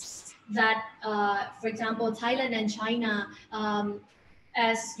narratives that, for example, Thailand and China,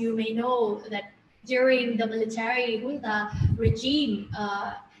 as you may know, that during the military junta regime,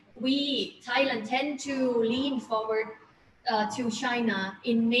 Thailand tend to lean forward to China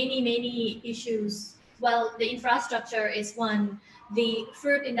in many issues. Well, the infrastructure is one, the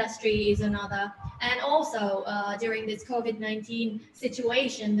fruit industry is another, and also during this COVID-19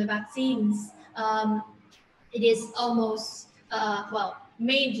 situation, the vaccines, it is almost,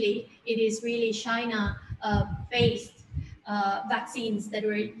 mainly it is really China based vaccines that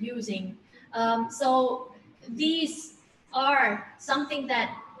we're using. So these are something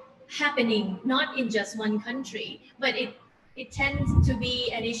that happening not in just one country, but it tends to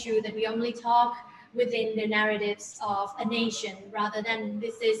be an issue that we only talk within the narratives of a nation, rather than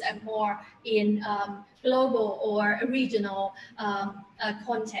this is a more in global or a regional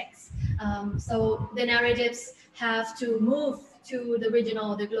context. So the narratives have to move to the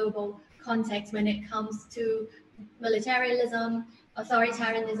regional, the global context when it comes to militarism,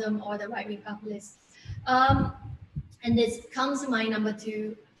 authoritarianism, or the right-wing populists. And this comes to my number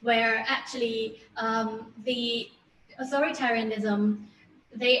two, where actually the authoritarianism,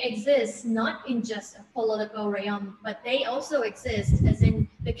 they exist not in just a political realm, but they also exist as in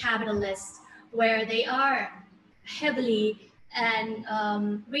the capitalists, where they are heavily and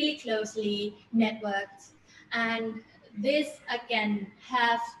really closely networked. And this again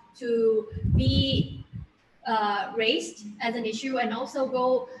have to be raised as an issue, and also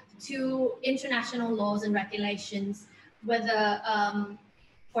go to international laws and regulations, whether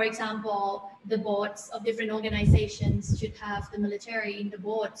for example, the boards of different organizations should have the military in the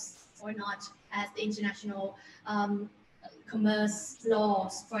boards or not, as the international commerce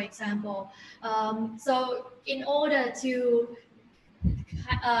laws, for example. So in order to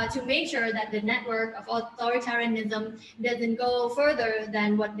make sure that the network of authoritarianism doesn't go further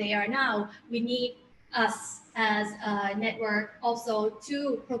than what they are now, we need us as a network also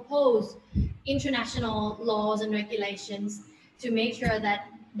to propose international laws and regulations to make sure that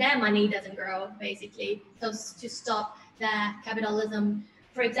their money doesn't grow, basically, so to stop the capitalism.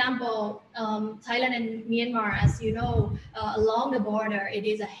 For example, Thailand and Myanmar, as you know, along the border, it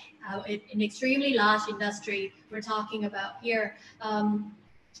is an extremely large industry we're talking about here.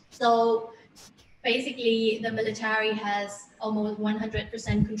 So basically, the military has almost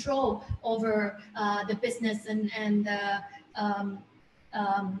 100% control over the business and the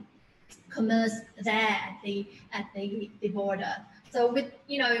commerce there at the border. So with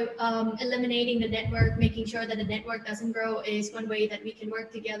eliminating the network, making sure that the network doesn't grow is one way that we can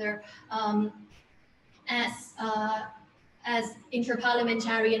work together as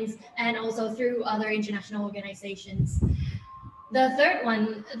interparliamentarians, and also through other international organizations. The third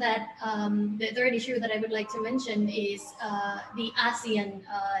one that the third issue that I would like to mention is the ASEAN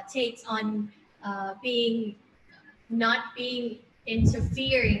takes on not being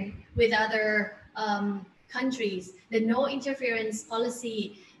interfering with other countries. The no interference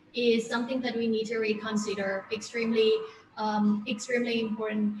policy is something that we need to reconsider extremely extremely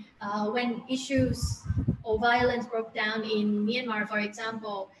important. When issues or violence broke down in Myanmar, for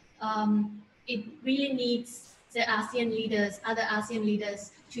example, it really needs the ASEAN leaders, other ASEAN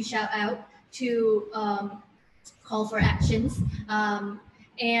leaders, to shout out, to call for actions,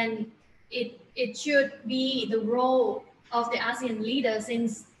 and it should be the role of the ASEAN leaders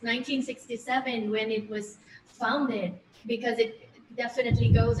since 1967 when it was founded, because it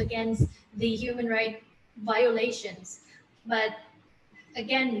definitely goes against the human rights violations. But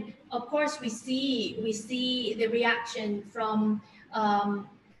again, of course, we see the reaction from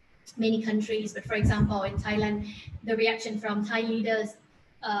many countries. But for example, in Thailand, the reaction from Thai leaders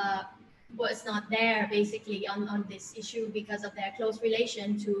was not there basically on this issue because of their close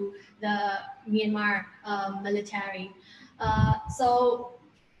relation to the Myanmar military. So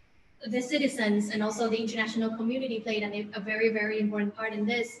the citizens and also the international community played a very, very important part in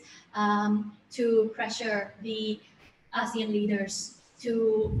this, to pressure the ASEAN leaders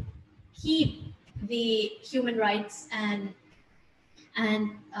to keep the human rights and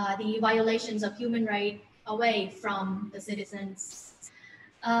the violations of human rights away from the citizens.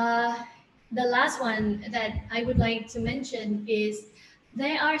 The last one that I would like to mention is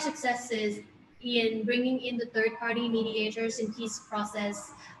there are successes in bringing in the third-party mediators in peace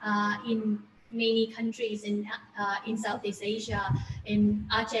process in many countries in Southeast Asia, in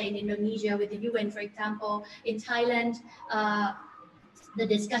Aceh, in Indonesia, with the UN, for example. In Thailand, the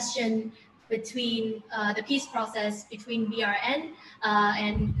discussion between the peace process between BRN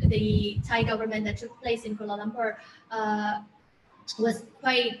and the Thai government that took place in Kuala Lumpur was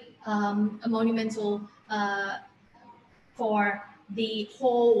quite a monumental for the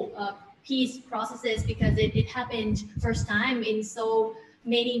whole peace processes, because it happened first time in so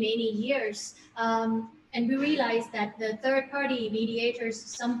many years. And we realized that the third party mediators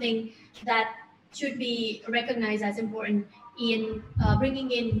is something that should be recognized as important in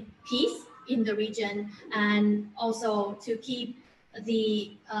bringing in peace in the region, and also to keep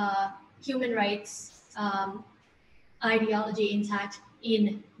the human rights ideology intact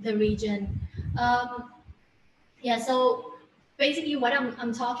in the region. Yeah, so basically what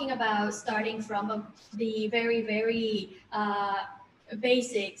I'm talking about, starting from the very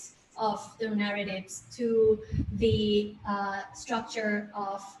basics of the narratives to the structure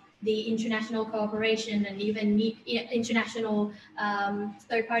of the international cooperation and even international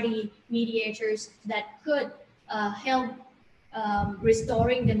third-party mediators that could help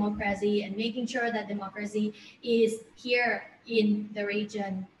restoring democracy and making sure that democracy is here in the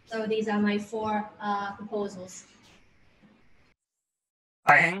region. So these are my four proposals.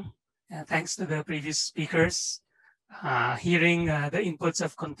 Payeng, thanks to the previous speakers. Hearing the inputs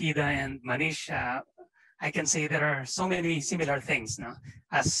of Kontida and Manish, I can say there are so many similar things. No?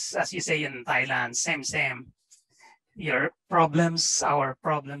 As you say in Thailand, same. Your problems, our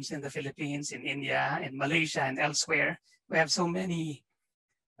problems in the Philippines, in India, in Malaysia, and elsewhere. We have so many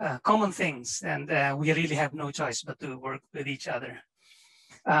common things, and we really have no choice but to work with each other.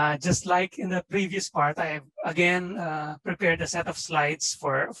 Just like in the previous part, I have again prepared a set of slides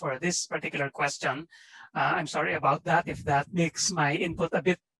for this particular question. I'm sorry about that if that makes my input a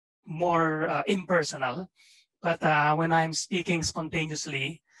bit more impersonal, but when I'm speaking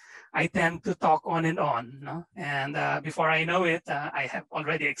spontaneously, I tend to talk on and on, no? And before I know it, I have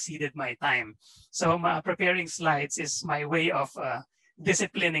already exceeded my time. So preparing slides is my way of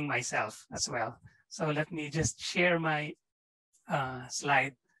disciplining myself as well. So let me just share my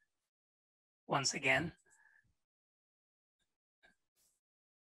slide once again.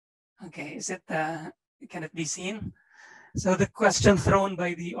 Okay, can it be seen? So the question thrown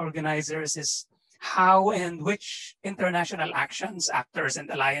by the organizers is how and which international actions, actors, and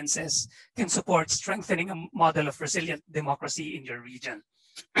alliances can support strengthening a model of resilient democracy in your region.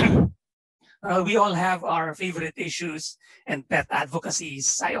 We all have our favorite issues and pet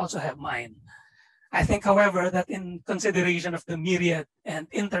advocacies. I also have mine. I think, however, that in consideration of the myriad and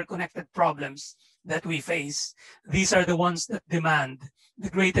interconnected problems that we face, these are the ones that demand the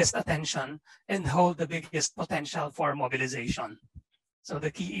greatest attention and hold the biggest potential for mobilization. So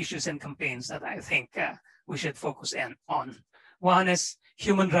the key issues and campaigns that I think we should focus on. One is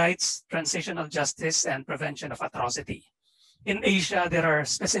human rights, transitional justice, and prevention of atrocity. In Asia, there are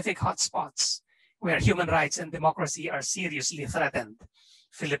specific hotspots where human rights and democracy are seriously threatened.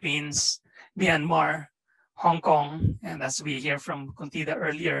 Philippines, Myanmar, Hong Kong, and as we hear from Kontida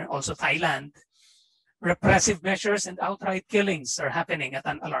earlier, also Thailand. Repressive measures and outright killings are happening at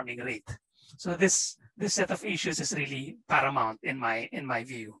an alarming rate. So this set of issues is really paramount in my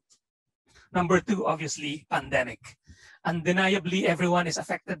view. Number two, obviously, pandemic. Undeniably, everyone is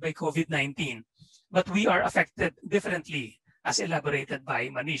affected by COVID-19. but we are affected differently, as elaborated by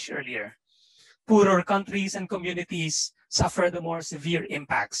Manish earlier. Poorer countries and communities suffer the more severe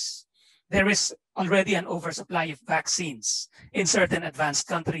impacts. There is already an oversupply of vaccines in certain advanced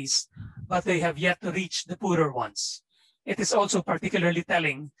countries, but they have yet to reach the poorer ones. It is also particularly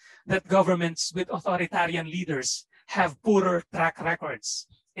telling that governments with authoritarian leaders have poorer track records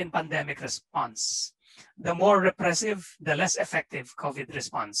in pandemic response. The more repressive, the less effective COVID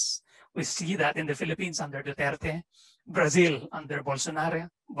response. We see that in the Philippines under Duterte, Brazil under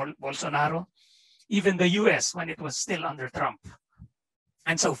Bolsonaro, even the US when it was still under Trump,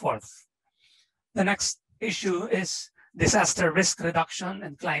 and so forth. The next issue is disaster risk reduction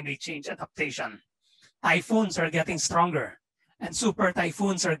and climate change adaptation. Typhoons are getting stronger and super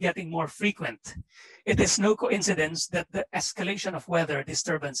typhoons are getting more frequent. It is no coincidence that the escalation of weather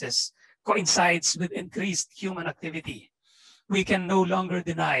disturbances coincides with increased human activity. We can no longer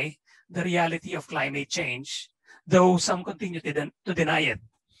deny the reality of climate change, though some continue to deny it,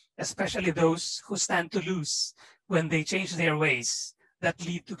 especially those who stand to lose when they change their ways that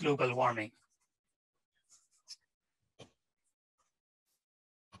lead to global warming.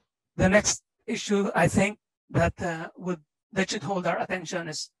 The next issue I think that should hold our attention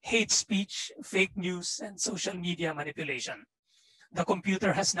is hate speech, fake news, and social media manipulation. The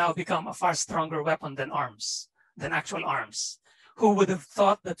computer has now become a far stronger weapon than actual arms. Who would have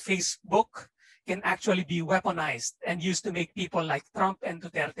thought that Facebook can actually be weaponized and used to make people like Trump and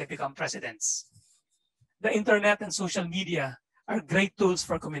Duterte become presidents? The internet and social media are great tools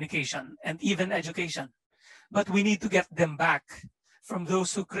for communication and even education, but we need to get them back from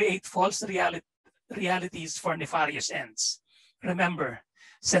those who create false realities for nefarious ends. Remember,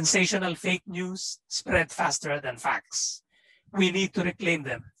 sensational fake news spread faster than facts. We need to reclaim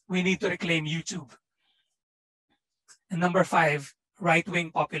them. We need to reclaim YouTube. And number 5,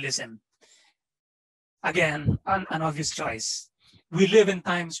 right-wing populism. Again, an obvious choice. We live in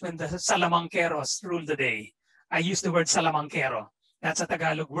times when the salamanqueros rule the day. I use the word salamanquero. That's a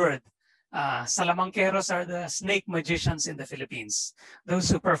Tagalog word. Salamanqueros are the snake magicians in the Philippines, those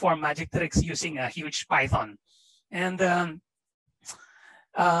who perform magic tricks using a huge python. And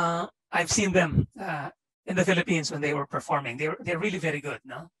I've seen them in the Philippines when they were performing. They're really very good,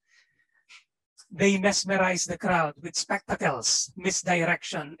 no? They mesmerize the crowd with spectacles,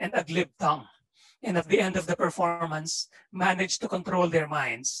 misdirection, and a glib tongue. And at the end of the performance, manage to control their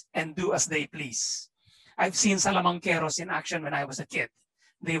minds and do as they please. I've seen salamanqueros in action when I was a kid.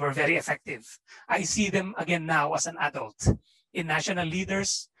 They were very effective. I see them again now as an adult in national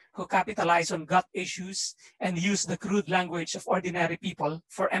leaders who capitalize on gut issues and use the crude language of ordinary people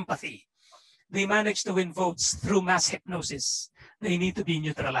for empathy. They manage to win votes through mass hypnosis. They need to be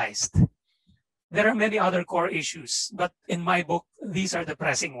neutralized. There are many other core issues, but in my book, these are the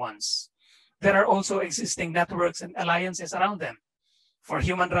pressing ones. There are also existing networks and alliances around them. For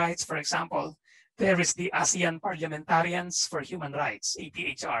human rights, for example, there is the ASEAN Parliamentarians for Human Rights,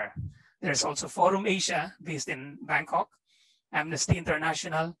 APHR. There's also Forum Asia, based in Bangkok, Amnesty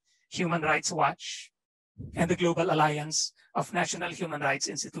International, Human Rights Watch, and the Global Alliance of National Human Rights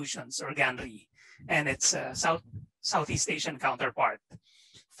Institutions, or GANRI, and its Southeast Asian counterpart.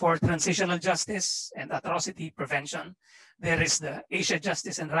 For transitional justice and atrocity prevention, there is the Asia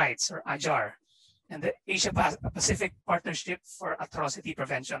Justice and Rights, or AJAR, and the Asia Pacific Partnership for Atrocity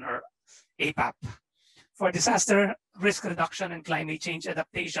Prevention, or APAP. For disaster risk reduction and climate change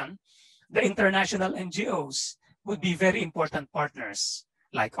adaptation, the international NGOs would be very important partners,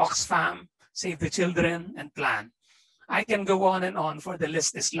 like Oxfam, Save the Children, and PLAN. I can go on and on, for the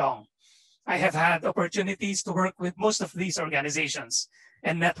list is long. I have had opportunities to work with most of these organizations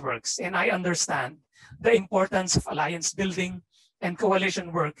and networks, and I understand the importance of alliance building and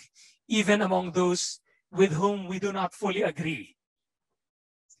coalition work, even among those with whom we do not fully agree.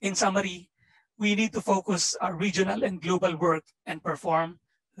 In summary, we need to focus our regional and global work and perform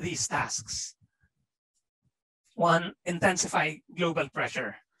these tasks. 1, intensify global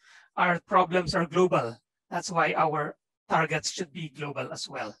pressure. Our problems are global. That's why our targets should be global as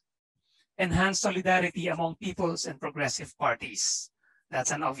well. Enhance solidarity among peoples and progressive parties.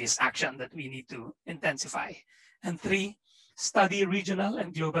 That's an obvious action that we need to intensify. And 3, study regional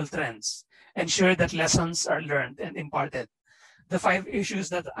and global trends. Ensure that lessons are learned and imparted. The 5 issues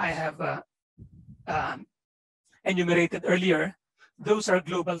that I have enumerated earlier, those are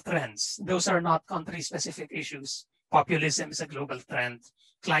global trends. Those are not country-specific issues. Populism is a global trend.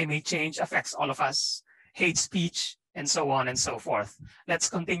 Climate change affects all of us. Hate speech, and so on and so forth. Let's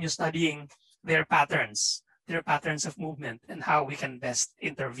continue studying their patterns of movement, and how we can best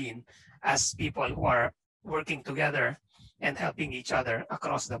intervene as people who are working together and helping each other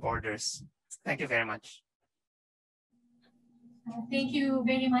across the borders. Thank you very much. Thank you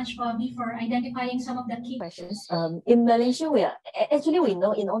very much, Bobby, for identifying some of the key questions. In Malaysia, we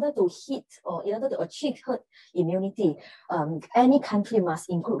know in order to hit or in order to achieve herd immunity, any country must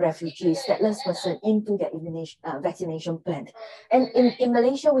include refugees, stateless person into their vaccination plan. And in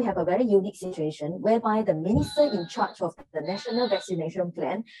Malaysia, we have a very unique situation whereby the minister in charge of the national vaccination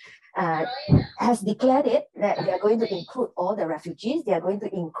plan has declared it that they are going to include all the refugees, they are going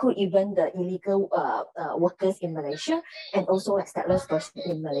to include even the illegal workers in Malaysia, and also stateless person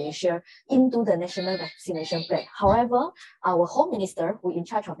in Malaysia into the national vaccination plan. However, our Home Minister, who is in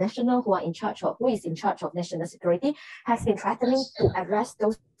charge of national security, has been threatening to arrest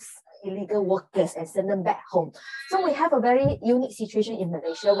those illegal workers and send them back home. So we have a very unique situation in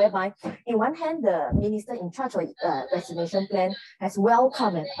Malaysia whereby, in one hand, the minister in charge of vaccination plan has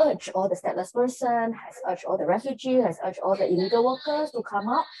welcomed and urged all the stateless person, has urged all the refugees, has urged all the illegal workers to come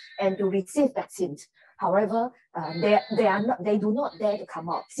out and to receive vaccines. However, they do not dare to come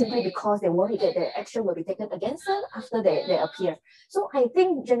out simply because they worry that their action will be taken against them after they appear. So I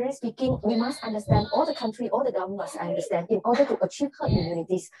think, generally speaking, we must understand, all the country, all the government must understand, in order to achieve herd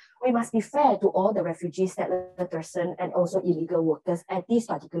immunities, we must be fair to all the refugees, stateless person, and also illegal workers at this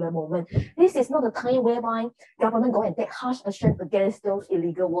particular moment. This is not a time whereby government go and take harsh action against those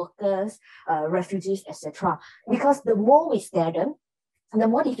illegal workers, refugees, etc. Because the more we scare them, the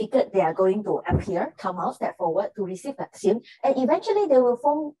more difficult they are going to appear, come out, step forward to receive vaccine, and eventually they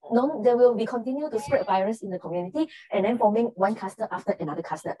will be continue to spread virus in the community, and then forming one cluster after another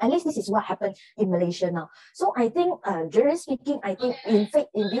cluster. At least this is what happened in Malaysia now. So I think, generally speaking, I think in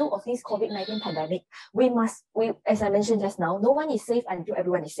view of this COVID-19 pandemic, we as I mentioned just now, no one is safe until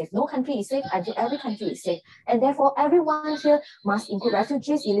everyone is safe. No country is safe until every country is safe, and therefore everyone here must include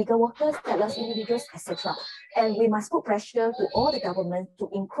refugees, illegal workers, stateless individuals, etc. And we must put pressure to all the government to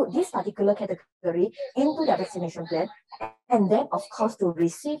include this particular category into their vaccination plan, and then of course to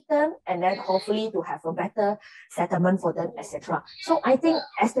receive them, and then hopefully to have a better settlement for them, etc. So I think,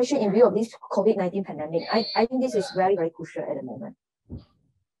 especially in view of this COVID-19 pandemic, I think this is very, very crucial at the moment.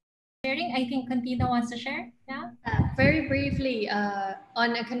 Sharing, I think Contina wants to share. Yeah. Very briefly,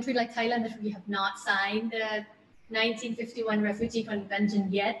 on a country like Thailand that we have not signed the 1951 Refugee Convention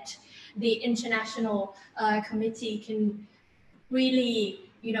yet, the international committee can really,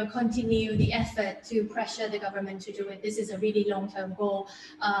 continue the effort to pressure the government to do it. This is a really long-term goal.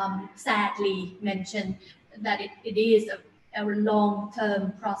 Sadly mentioned that it is a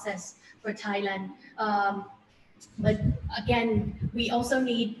long-term process for Thailand. But again, we also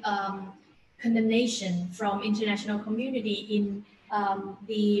need condemnation from international community in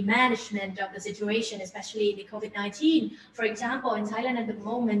the management of the situation, especially the COVID-19. For example, in Thailand at the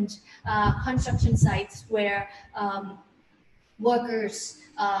moment, construction sites where workers,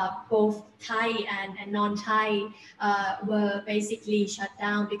 both Thai and non-Thai, were basically shut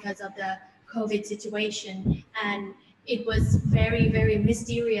down because of the COVID situation. And it was very, very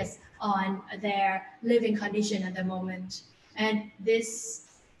mysterious on their living condition at the moment. And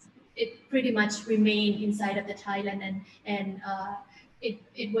it pretty much remained inside of the Thailand, and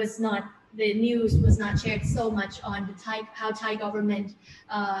it was not, the news was not shared so much on the how Thai government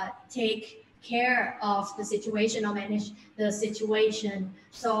take care of the situation or manage the situation.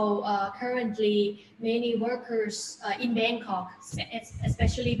 So currently, many workers in Bangkok,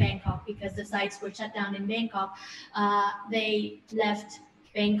 especially Bangkok, because the sites were shut down in Bangkok, they left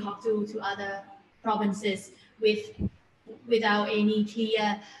Bangkok to other provinces without any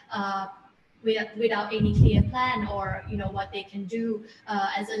clear without any clear plan, or what they can do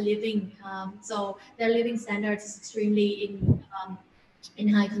as a living. So their living standards is extremely in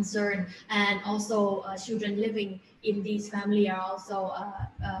high concern, and also children living in these families are also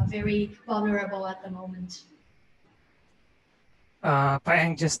very vulnerable at the moment.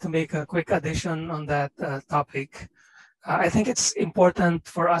 Paeng, just to make a quick addition on that topic, I think it's important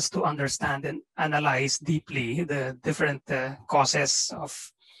for us to understand and analyze deeply the different causes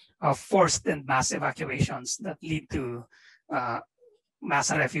of forced and mass evacuations that lead to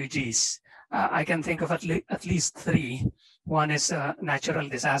mass refugees. I can think of at least three. One is natural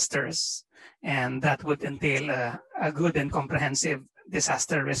disasters, and that would entail a good and comprehensive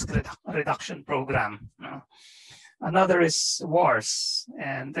disaster risk reduction program. Another is wars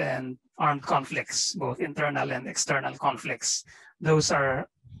and armed conflicts, both internal and external conflicts. Those are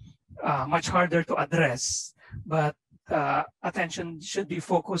much harder to address, but attention should be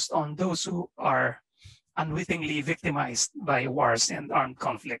focused on those who are unwittingly victimized by wars and armed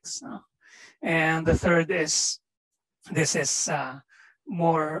conflicts. And the third is, this is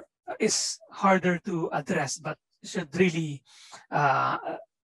harder to address, but should really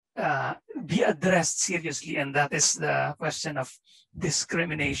be addressed seriously, and that is the question of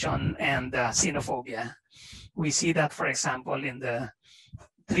discrimination and xenophobia. We see that, for example, in the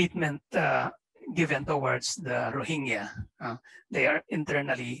treatment given towards the Rohingya. They are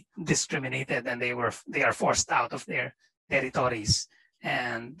internally discriminated, and they are forced out of their territories.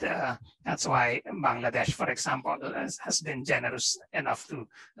 And that's why Bangladesh, for example, has been generous enough to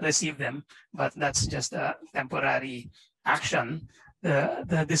receive them. But that's just a temporary action.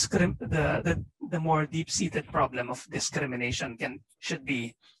 The more deep-seated problem of discrimination should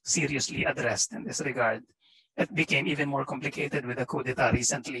be seriously addressed in this regard. It became even more complicated with the coup d'etat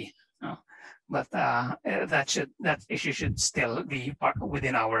recently. But that issue should still be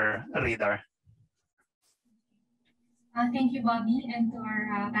within our radar. Thank you, Bobby, and to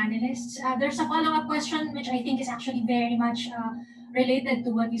our panelists. There's a follow-up question, which I think is actually very much related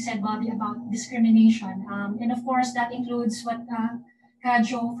to what you said, Bobby, about discrimination. And of course, that includes what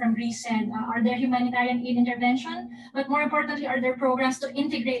Kajo from Greece said, are there humanitarian aid intervention? But more importantly, are there programs to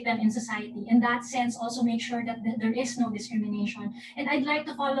integrate them in society? In that sense, also make sure that there is no discrimination. And I'd like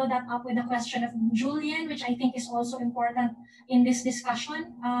to follow that up with a question of Julian, which I think is also important in this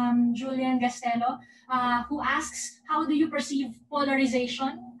discussion. Julian Gastello, who asks, how do you perceive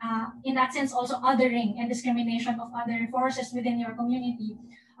polarization? In that sense, also othering and discrimination of other forces within your community.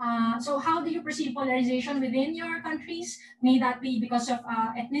 So how do you perceive polarization within your countries? May that be because of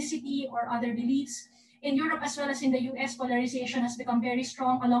ethnicity or other beliefs. In Europe as well as in the US, polarization has become very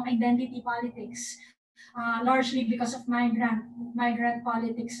strong along identity politics, largely because of migrant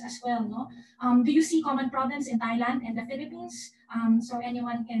politics as well. No? Do you see common problems in Thailand and the Philippines? So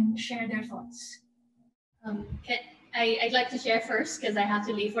anyone can share their thoughts. I'd like to share first because I have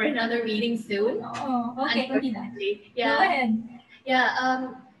to leave for another meeting soon. Oh, okay. Yeah. Go ahead. Yeah,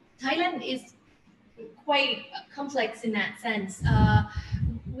 Thailand is quite complex in that sense.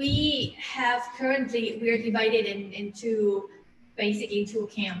 We are divided into basically two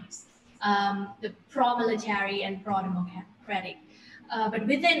camps, the pro-military and pro-democratic. But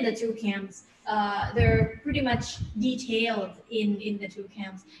within the two camps, they're pretty much detailed in the two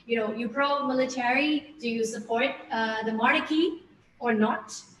camps. You know, you pro-military, do you support the monarchy or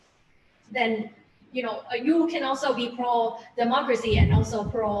not? Then you know, you can also be pro-democracy and also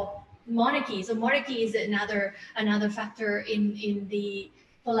pro-monarchy. So monarchy is another factor in the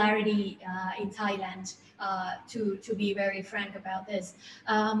polarity in Thailand. To be very frank about this,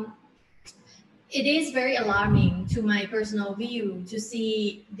 it is very alarming to my personal view to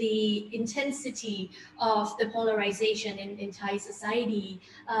see the intensity of the polarization in Thai society.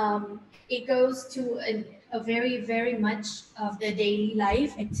 It goes to a very much of the daily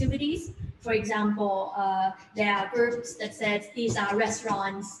life activities. For example, there are groups that says these are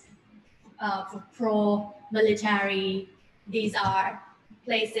restaurants for pro-military. These are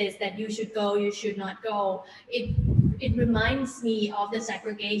places that you should go, you should not go. It reminds me of the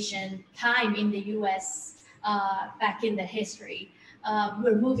segregation time in the US back in the history.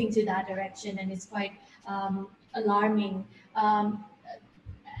 We're moving to that direction, and it's quite alarming.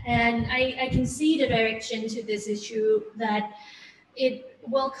 And I can see the direction to this issue that it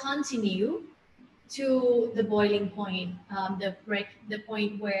will continue to the boiling point, the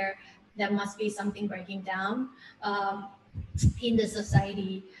point where there must be something breaking down in the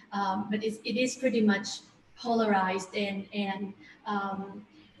society. But it is pretty much polarized, and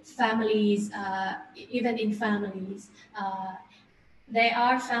families, even in families, there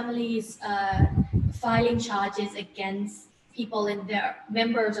are families filing charges against people in their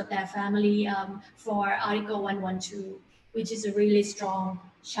members of their family for Article 112, which is a really strong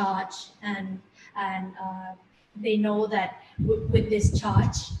charge, and they know that with this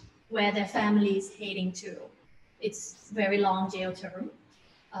charge, where their family is heading to, it's very long jail term,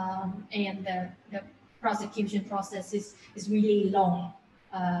 and the prosecution process is really long.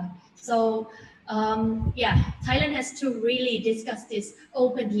 Yeah, Thailand has to really discuss this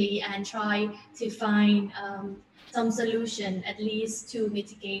openly and try to find some solution, at least to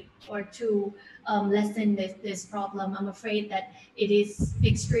mitigate or to lessen this problem. I'm afraid that it is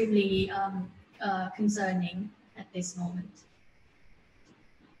extremely concerning at this moment.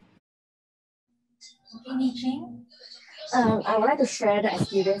 Okay, Niching. I would like to share the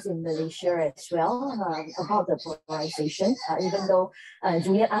experience in Malaysia as well about the polarization. Even though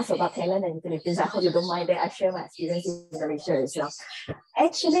Julian asked about Thailand and Philippines, I hope you don't mind that I share my experience in Malaysia as well.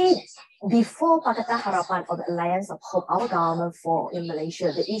 Actually, before Pakatan Harapan or the Alliance of Hope, our government in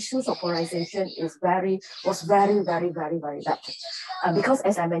Malaysia, the issues of polarization was very bad. Because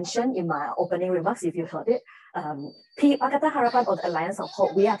as I mentioned in my opening remarks, if you heard it, Pakatan Harapan or the Alliance of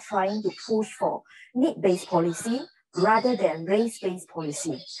Hope, we are trying to push for need-based policy rather than race-based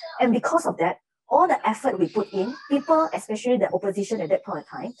policy. And because of that, all the effort we put in, people, especially the opposition at that point of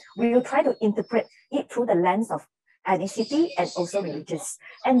time, we will try to interpret it through the lens of ethnicity and also religious.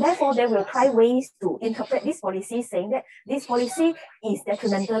 And therefore, they will try ways to interpret this policy, saying that this policy is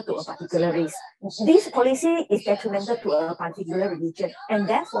detrimental to a particular race. This policy is detrimental to a particular religion. And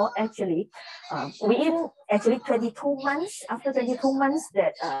therefore, actually, within actually 22 months, after 22 months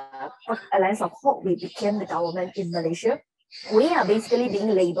that Alliance of Hope, we became the government in Malaysia, we are basically being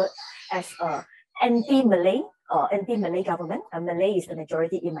labeled as a anti-Malay government. Malay is the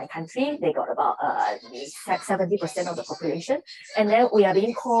majority in my country. They got about 70% of the population. And then we are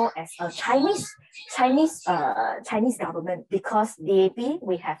being called as a Chinese government, because DAP,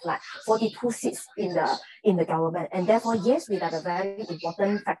 we have like 42 seats in the government. And therefore, yes, we are a very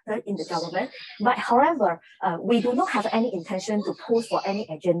important factor in the government. But however, we do not have any intention to push for any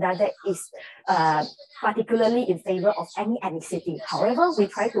agenda that is particularly in favor of any ethnicity. However, we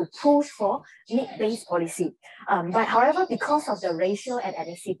try to push for need-based policy. But however, because of the racial and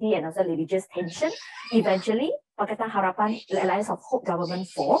ethnicity and also religious tension, eventually, Pakatan Harapan, the Alliance of Hope government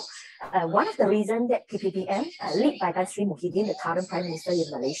formed. One of the reasons that PPPM, led by Tan Sri Muhyiddin, the current Prime Minister in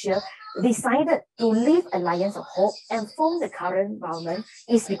Malaysia, decided to leave Alliance of Hope and form the current government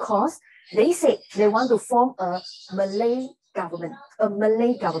is because they said they want to form a Malay government.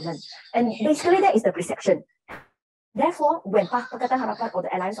 And basically that is the perception. Therefore, when Pakatan Harapan or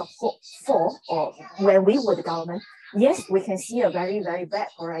the Alliance of Hope formed, or when we were the government, yes, we can see a very, very bad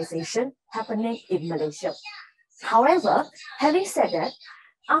polarization happening in Malaysia. However, having said that,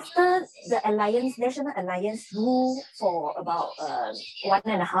 after the National Alliance ruled for about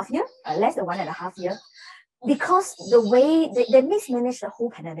 1.5 years, less than 1.5 years, because the way they mismanaged the whole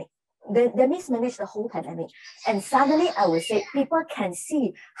pandemic. They mismanaged the whole pandemic. And suddenly, I would say, people can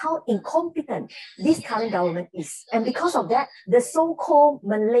see how incompetent this current government is. And because of that, the so-called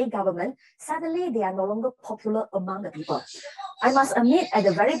Malay government, suddenly they are no longer popular among the people. I must admit, at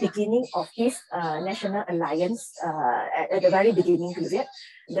the very beginning of this National Alliance, at the very beginning period,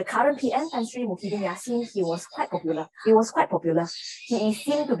 the current PM, Tan Sri Muhyiddin Yassin, he was quite popular. He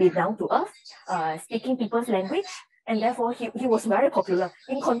seemed to be down to earth, speaking people's language, and therefore he was very popular.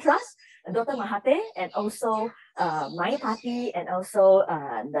 In contrast, Dr. Mahathir and also my party and also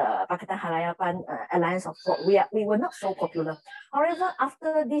the Pakatan Harapan Alliance of Hope, we were not so popular. However,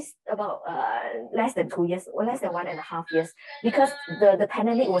 after this about less than 2 years, or less than 1.5 years, because the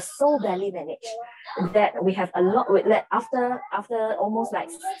pandemic was so badly managed that we have a lot, after almost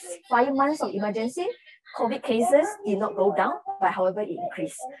like 5 months of emergency, COVID cases did not go down, but however, it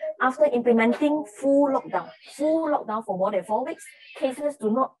increased. After implementing full lockdown for more than 4 weeks, cases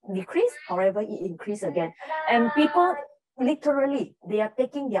do not decrease, however, it increased again. And people, literally, they are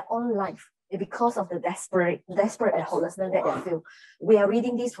taking their own life because of the desperate and hopelessness that they feel. We are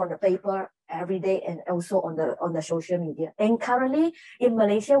reading this from the paper every day and also on the social media. And currently, in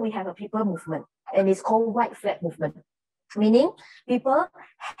Malaysia, we have a people movement, and it's called White Flag Movement. Meaning, people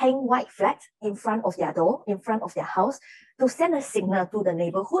hang white flags in front of their door, in front of their house, to send a signal to the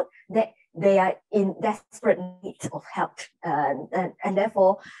neighborhood that they are in desperate need of help. And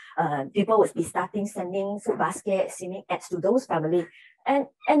therefore, people would be starting sending food baskets, sending ads to those families. And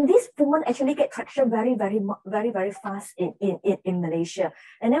this movement actually get traction very, very fast in Malaysia.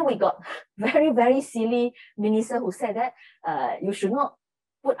 And then we got very, very silly minister who said that you should not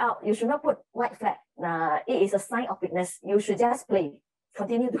put white flag. It is a sign of weakness. You should just play,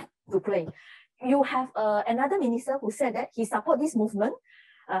 continue to play. You have another minister who said that he support this movement,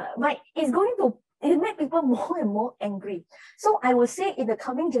 but it make people more and more angry. So I would say in the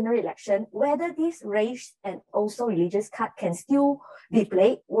coming general election, whether this race and also religious card can still be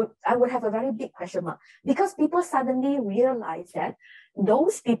played, I would have a very big question mark, because people suddenly realize that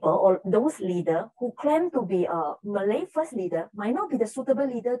those people or those leaders who claim to be a Malay first leader might not be the suitable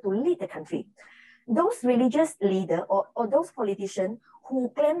leader to lead the country. Those religious leaders or those politicians who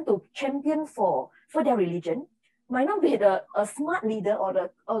claim to champion for their religion might not be a smart leader or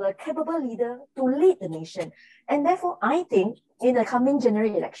the capable leader to lead the nation. And therefore, I think in the coming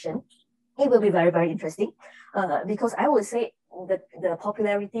general election, it will be very, very interesting because I would say the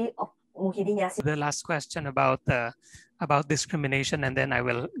popularity of Muhyiddin Yassin. The last question about discrimination, and then I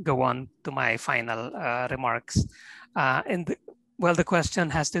will go on to my final remarks. The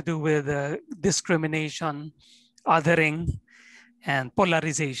question has to do with discrimination, othering, and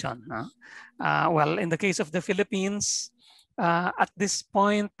polarization. In the case of the Philippines, at this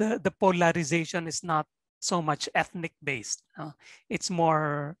point, the polarization is not so much ethnic based. It's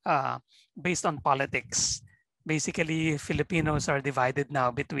more based on politics. basically Filipinos are divided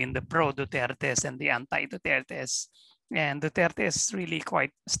now between the pro-Dutertes and the anti-Dutertes. And Duterte is really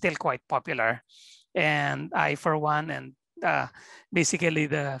still quite popular. And I, for one, and basically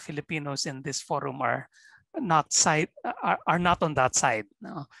the Filipinos in this forum are not on that side.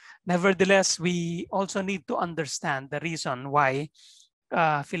 No. Nevertheless, we also need to understand the reason why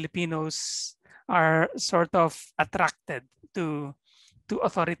Filipinos are sort of attracted to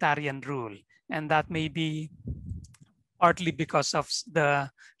authoritarian rule. And that may be partly because of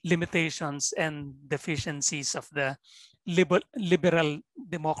the limitations and deficiencies of the liberal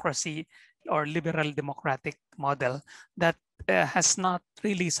democracy or liberal democratic model that has not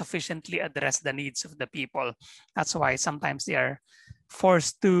really sufficiently addressed the needs of the people. That's why sometimes they are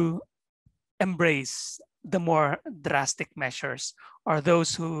forced to embrace the more drastic measures or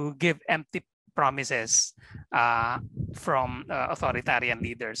those who give empty promises from authoritarian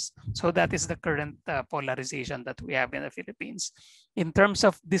leaders. So that is the current polarization that we have in the Philippines. In terms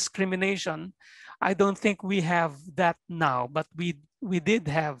of discrimination, I don't think we have that now, but we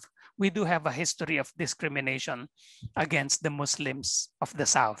do have a history of discrimination against the Muslims of the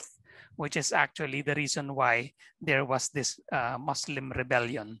South, which is actually the reason why there was this Muslim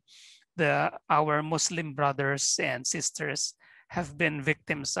rebellion. Our Muslim brothers and sisters have been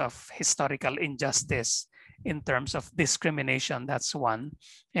victims of historical injustice in terms of discrimination, that's one,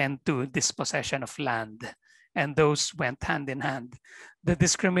 and two, dispossession of land. And those went hand in hand. The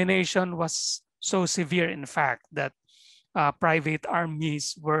discrimination was so severe, in fact, that private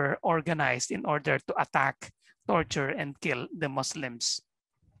armies were organized in order to attack, torture, and kill the Muslims,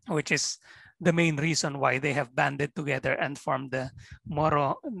 which is the main reason why they have banded together and formed the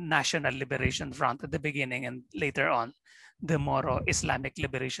Moro National Liberation Front at the beginning, and later on the Moro Islamic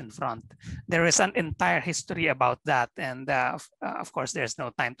Liberation Front. There is an entire history about that, and of course there's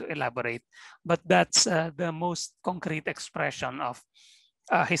no time to elaborate, but that's the most concrete expression of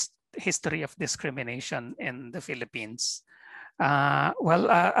history of discrimination in the Philippines.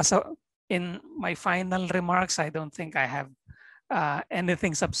 In my final remarks, I don't think I have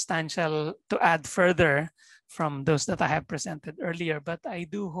anything substantial to add further from those that I have presented earlier, but I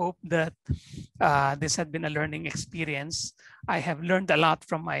do hope that this had been a learning experience. I have learned a lot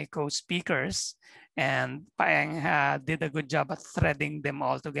from my co-speakers, and Paeng did a good job at threading them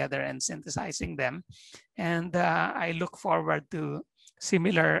all together and synthesizing them. And I look forward to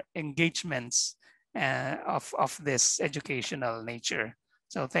similar engagements of this educational nature.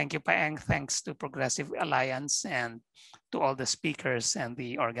 So thank you, Paeng. Thanks to Progressive Alliance and to all the speakers and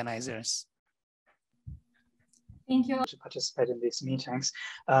the organizers. Thank you. To participate in these meetings.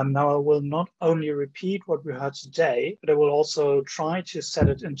 Now I will not only repeat what we heard today, but I will also try to set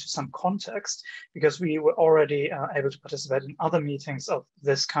it into some context, because we were already able to participate in other meetings of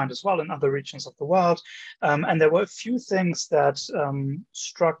this kind as well in other regions of the world. And there were a few things that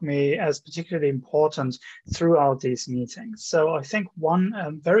struck me as particularly important throughout these meetings. So I think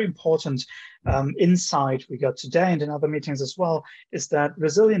one very important insight we got today and in other meetings as well is that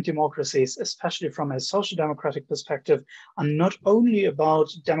resilient democracies, especially from a social democratic perspective, are not only about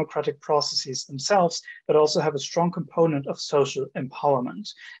democratic processes themselves, but also have a strong component of social empowerment.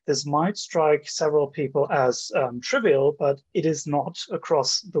 This might strike several people as trivial, but it is not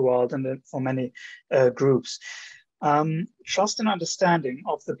across the world and for many groups. Trust and understanding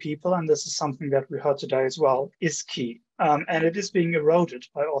of the people, and this is something that we heard today as well, is key. And it is being eroded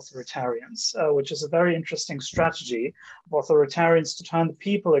by authoritarians, which is a very interesting strategy of authoritarians to turn the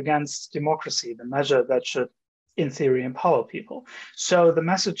people against democracy, the measure that should, in theory, empower people. So the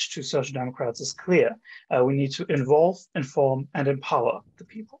message to social democrats is clear. We need to involve, inform, and empower the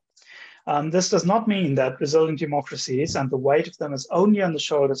people. This does not mean that resilient democracies and the weight of them is only on the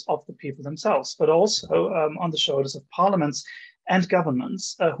shoulders of the people themselves, but also on the shoulders of parliaments and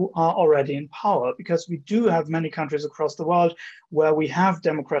governments who are already in power, because we do have many countries across the world where we have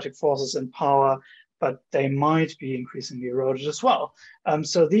democratic forces in power, but they might be increasingly eroded as well.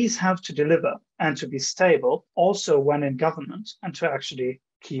 So these have to deliver and to be stable also when in government, and to actually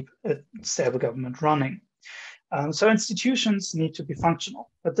keep a stable government running. So institutions need to be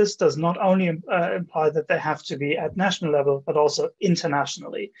functional, but this does not only imply that they have to be at national level, but also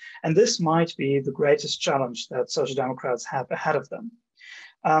internationally. And this might be the greatest challenge that social democrats have ahead of them.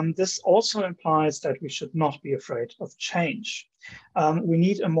 This also implies that we should not be afraid of change. We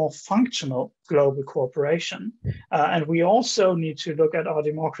need a more functional global cooperation. And we also need to look at our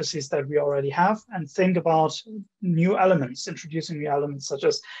democracies that we already have and think about new elements, introducing new elements such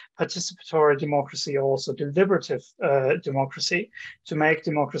as participatory democracy or also deliberative democracy to make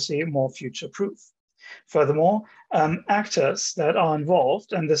democracy more future-proof. Furthermore, actors that are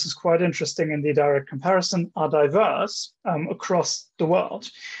involved, and this is quite interesting in the direct comparison, are diverse across the world.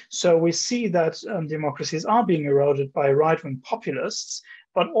 So we see that democracies are being eroded by right-wing populists,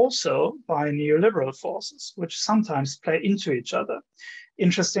 but also by neoliberal forces, which sometimes play into each other.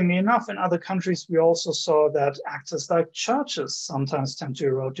 Interestingly enough, in other countries, we also saw that actors like churches sometimes tend to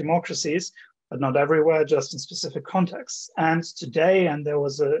erode democracies, but not everywhere, just in specific contexts. And today, and there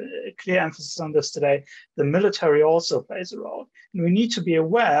was a clear emphasis on this today, the military also plays a role. And we need to be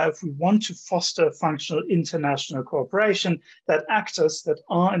aware, if we want to foster functional international cooperation, that actors that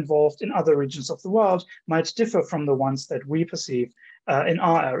are involved in other regions of the world might differ from the ones that we perceive in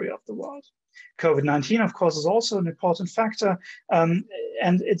our area of the world. COVID-19, of course, is also an important factor, and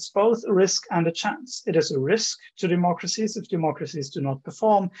it's both a risk and a chance. It is a risk to democracies if democracies do not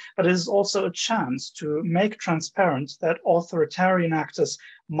perform, but it is also a chance to make transparent that authoritarian actors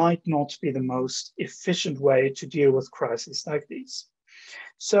might not be the most efficient way to deal with crises like these.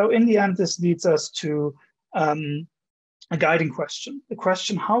 So in the end, this leads us to a guiding question. The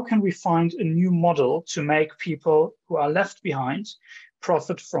question, how can we find a new model to make people who are left behind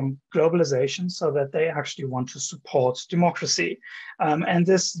profit from globalization so that they actually want to support democracy? And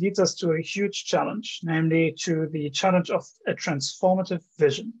this leads us to a huge challenge, namely to the challenge of a transformative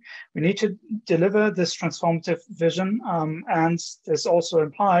vision. We need to deliver this transformative vision, and this also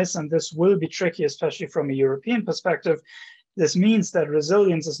implies, and this will be tricky, especially from a European perspective, this means that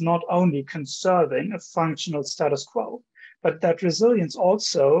resilience is not only conserving a functional status quo, but that resilience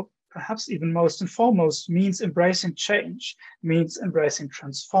also, perhaps even most and foremost, means embracing change, means embracing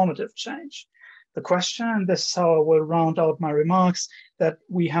transformative change. The question, and this is how I will round out my remarks, that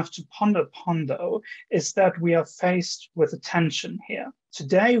we have to ponder upon, though, is that we are faced with a tension here.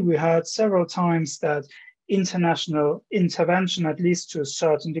 Today, we heard several times that international intervention, at least to a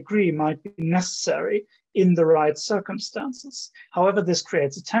certain degree, might be necessary in the right circumstances. However, this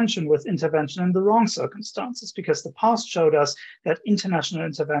creates a tension with intervention in the wrong circumstances, because the past showed us that international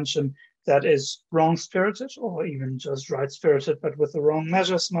intervention that is wrong-spirited or even just right-spirited, but with the wrong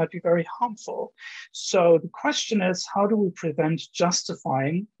measures, might be very harmful. So the question is, how do we prevent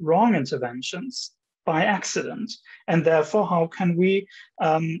justifying wrong interventions by accident? And therefore, how can we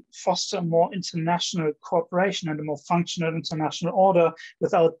foster more international cooperation and a more functional international order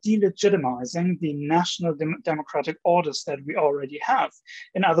without delegitimizing the national democratic orders that we already have?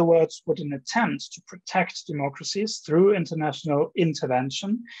 In other words, would an attempt to protect democracies through international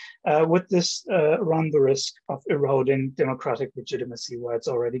intervention, would this run the risk of eroding democratic legitimacy where it's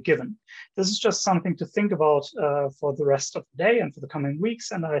already given? This is just something to think about for the rest of the day and for the coming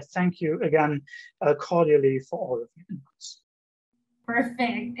weeks. And I thank you again cordially for all of your inputs.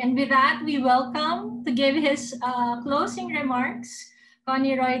 Perfect. And with that, we welcome to give his closing remarks,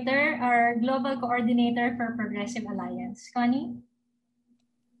 Connie Reuter, our Global Coordinator for Progressive Alliance. Connie?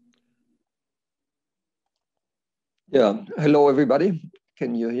 Yeah, hello everybody.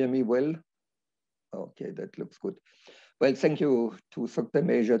 Can you hear me well? Okay, that looks good. Well, thank you to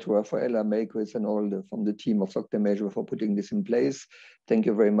SocDem Asia, to Rafaela, Makeris, and all from the team of SocDem Asia for putting this in place. Thank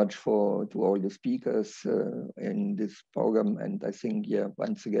you very much to all the speakers in this program. And I think, yeah,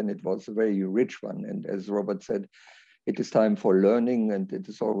 once again, it was a very rich one. And as Robert said, it is time for learning, and it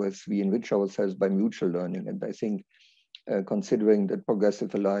is always, we enrich ourselves by mutual learning. And I think considering that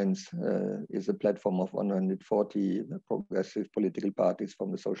Progressive Alliance is a platform of 140 progressive political parties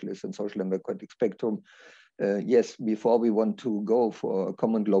from the socialist and social democratic spectrum, yes, before we want to go for a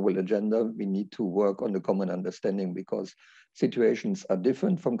common global agenda, we need to work on the common understanding, because situations are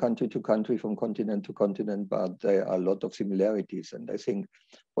different from country to country, from continent to continent, but there are a lot of similarities. And I think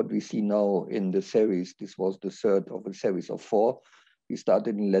what we see now in the series, this was the third of a series of 4. We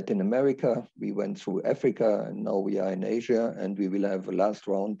started in Latin America, we went through Africa, and now we are in Asia, and we will have a last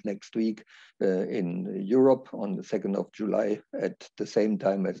round next week in Europe on the 2nd of July at the same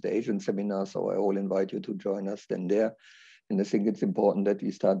time as the Asian seminar. So I all invite you to join us then there. And I think it's important that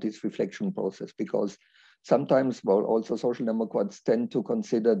we start this reflection process, because sometimes, well, also social democrats tend to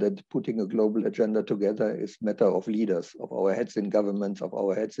consider that putting a global agenda together is a matter of leaders, of our heads in governments, of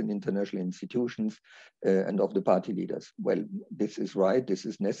our heads in international institutions, and of the party leaders. Well, this is right, this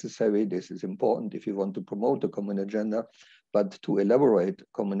is necessary, this is important if you want to promote a common agenda, but to elaborate a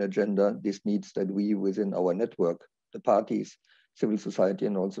common agenda, this needs that we within our network, the parties, civil society,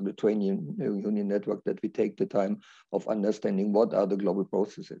 and also the trade union network, that we take the time of understanding what are the global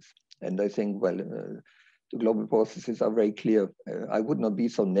processes. And I think, well, the global processes are very clear. I would not be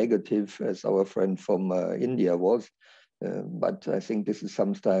so negative as our friend from India was, but I think this is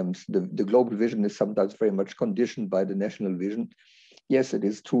sometimes, the global vision is sometimes very much conditioned by the national vision. Yes, it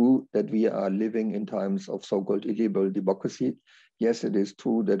is true that we are living in times of so-called illiberal democracy. Yes, it is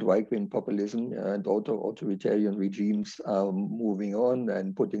true that right-wing populism and authoritarian regimes are moving on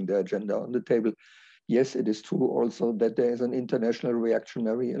and putting their agenda on the table. Yes, it is true also that there is an international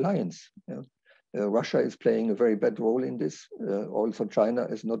reactionary alliance. Russia is playing a very bad role in this. Also, China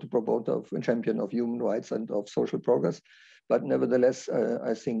is not a promoter of a champion of human rights and of social progress. But nevertheless,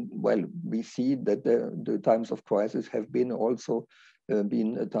 I think, well, we see that the times of crisis have been also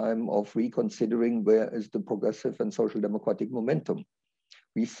been a time of reconsidering where is the progressive and social democratic momentum.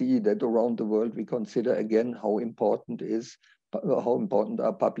 We see that around the world, we consider again how important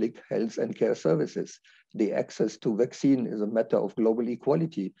are public health and care services. The access to vaccine is a matter of global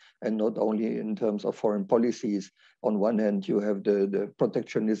equality, and not only in terms of foreign policies. On one hand, you have the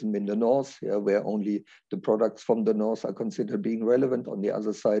protectionism in the north, where only the products from the north are considered being relevant. On the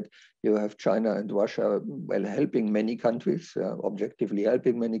other side, you have China and Russia, well, helping many countries, objectively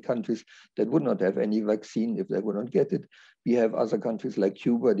helping many countries that would not have any vaccine if they would not get it. We have other countries like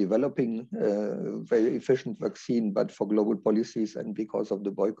Cuba developing very efficient vaccine, but for global policies and because of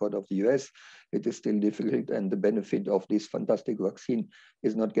the boycott of the US, it is still difficult, and the benefit of this fantastic vaccine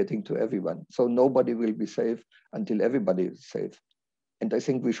is not getting to everyone. So nobody will be safe until everybody is safe. And I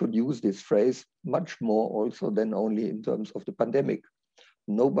think we should use this phrase much more also than only in terms of the pandemic.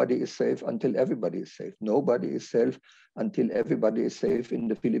 Nobody is safe until everybody is safe. Nobody is safe until everybody is safe in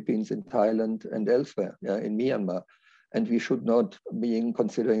the Philippines, in Thailand, and elsewhere, in Myanmar. And we should not be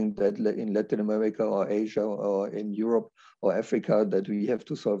considering that in Latin America or Asia or in Europe or Africa that we have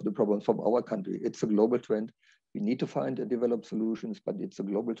to solve the problems from our country. It's a global trend. We need to find and develop solutions, but it's a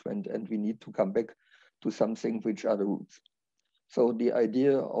global trend, and we need to come back to something which are the roots. So the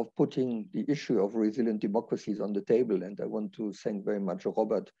idea of putting the issue of resilient democracies on the table, and I want to thank very much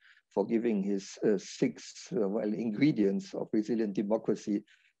Robert for giving his 6 ingredients of resilient democracy: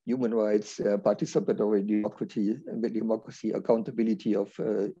 human rights, participatory democracy, accountability of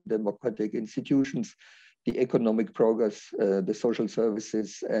democratic institutions, the economic progress, the social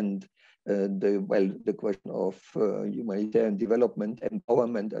services, and the question of humanitarian development,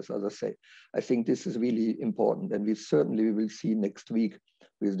 empowerment, as others say. I think this is really important, and we certainly will see next week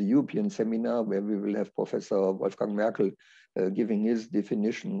with the European seminar, where we will have Professor Wolfgang Merkel giving his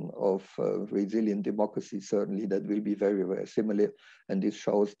definition of resilient democracy. Certainly that will be very, very similar. And this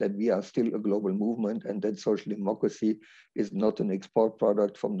shows that we are still a global movement, and that social democracy is not an export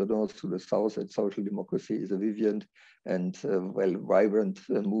product from the north to the south. That social democracy is a vibrant and vibrant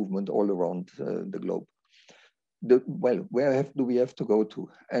movement all around the globe. Where do we have to go to?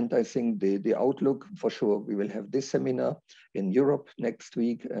 And I think the outlook, for sure, we will have this seminar in Europe next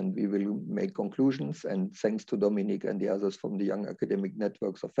week, and we will make conclusions. And thanks to Dominic and the others from the Young Academic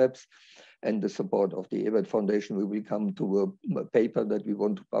Networks of FEPS and the support of the Ebert Foundation, we will come to a paper that we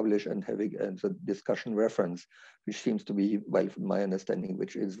want to publish and having as a discussion reference, which seems to be, from my understanding,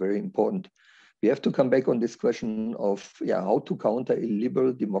 which is very important. We have to come back on this question of how to counter a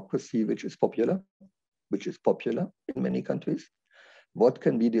liberal democracy which is popular in many countries. What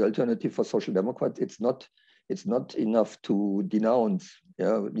can be the alternative for social democrats? It's not enough to denounce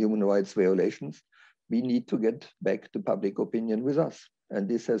human rights violations. We need to get back the public opinion with us. And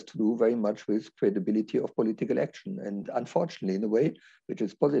this has to do very much with credibility of political action. And unfortunately, in a way, which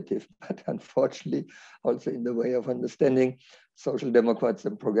is positive, but unfortunately, also in the way of understanding, social democrats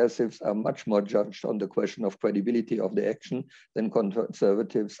and progressives are much more judged on the question of credibility of the action than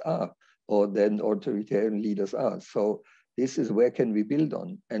conservatives are, or than authoritarian leaders are. So this is where can we build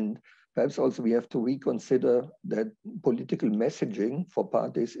on. And perhaps also we have to reconsider that political messaging for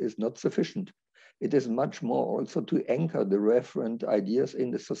parties is not sufficient. It is much more also to anchor the referent ideas in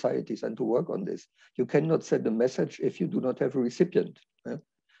the societies and to work on this. You cannot send a message if you do not have a recipient.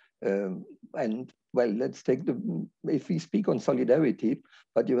 Let's take if we speak on solidarity,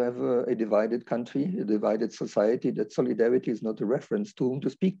 but you have a divided country, a divided society, that solidarity is not a reference to whom to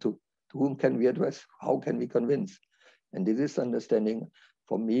speak to whom can we address, how can we convince? And this understanding,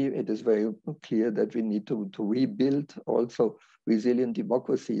 for me, it is very clear that we need to rebuild also resilient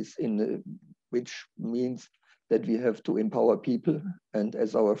democracies, which means that we have to empower people. And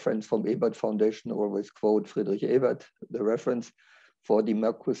as our friends from Ebert Foundation always quote Friedrich Ebert, the reference, for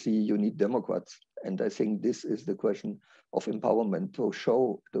democracy, you need Democrats. And I think this is the question of empowerment, to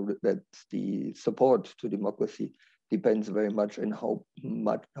show that the support to democracy depends very much on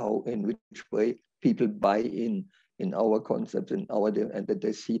in which way people buy in our concepts, and that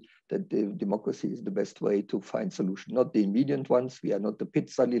they see that the democracy is the best way to find solutions, not the immediate ones. We are not the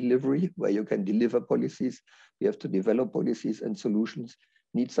pizza delivery where you can deliver policies. We have to develop policies and solutions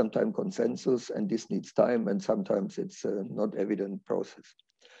needs sometimes consensus, and this needs time, and sometimes it's a not evident process.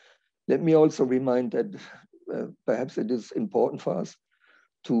 Let me also remind that perhaps it is important for us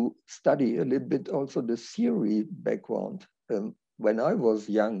to study a little bit also the theory background. When I was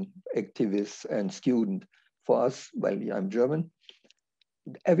young activist and student, for us, well, I'm German,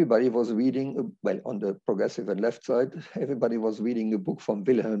 everybody was reading, well, on the progressive and left side, everybody was reading a book from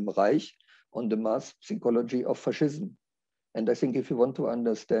Wilhelm Reich on the mass psychology of fascism. And I think if you want to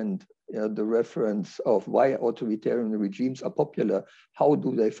understand the reference of why authoritarian regimes are popular, how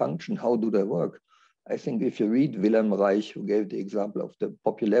do they function, how do they work, I think if you read Wilhelm Reich, who gave the example of the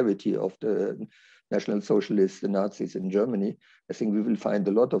popularity of the National Socialists, the Nazis in Germany, I think we will find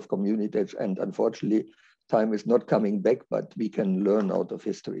a lot of communities, and unfortunately, time is not coming back, but we can learn out of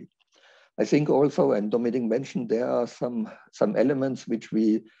history. I think also, and Dominic mentioned, there are some elements which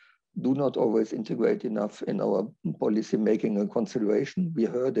we do not always integrate enough in our policy making and consideration. We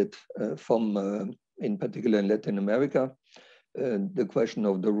heard it from, in particular in Latin America, the question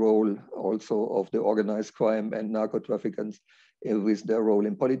of the role also of the organized crime and narco-traffickers with their role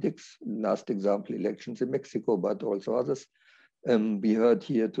in politics. Last example, elections in Mexico, but also others. We heard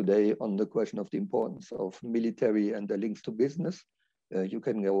here today on the question of the importance of military and the links to business. You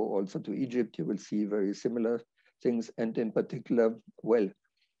can go also to Egypt, you will see very similar things. And in particular, well,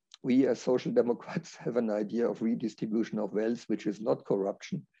 we as social democrats have an idea of redistribution of wealth, which is not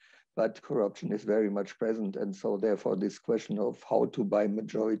corruption, but corruption is very much present. And so therefore this question of how to buy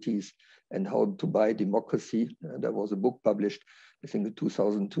majorities and how to buy democracy, there was a book published, I think in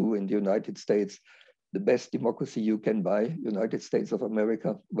 2002 in the United States, the best democracy you can buy, United States of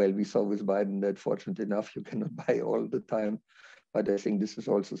America. Well, we saw with Biden that fortunately enough, you cannot buy all the time. But I think this is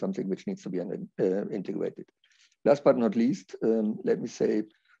also something which needs to be integrated. Last but not least, let me say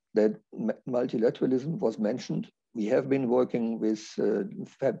that multilateralism was mentioned. We have been working with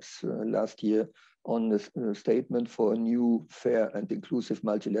FEPS last year on the statement for a new, fair and inclusive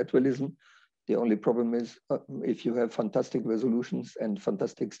multilateralism. The only problem is if you have fantastic resolutions and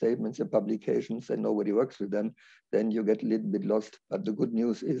fantastic statements and publications and nobody works with them, then you get a little bit lost. But the good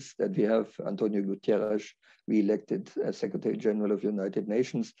news is that we have Antonio Guterres re-elected as Secretary General of United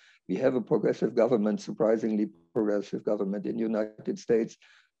Nations. We have a progressive government, surprisingly progressive government in the United States.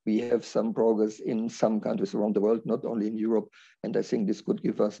 We have some progress in some countries around the world, not only in Europe. And I think this should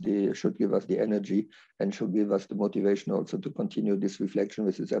give us the energy and should give us the motivation also to continue this reflection,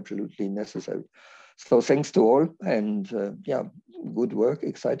 which is absolutely necessary. So thanks to all, and yeah, good work,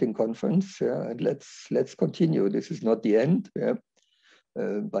 exciting conference. Yeah, and let's continue. This is not the end, yeah,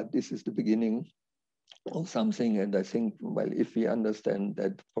 but this is the beginning of something. And I think, well, if we understand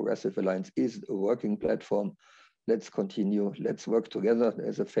that Progressive Alliance is a working platform, let's continue, let's work together.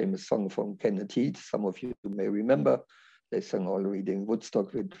 There's a famous song from Kenneth Heath, some of you may remember. They sang already in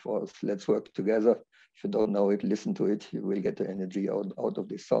Woodstock, which was Let's Work Together. If you don't know it, listen to it. You will get the energy out of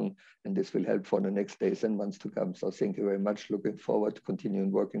this song, and this will help for the next days and months to come. So thank you very much. Looking forward to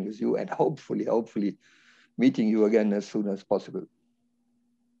continuing working with you and hopefully meeting you again as soon as possible.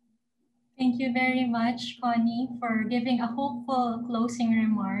 Thank you very much, Connie, for giving a hopeful closing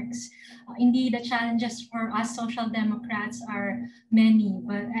remarks. Indeed, the challenges for us social democrats are many,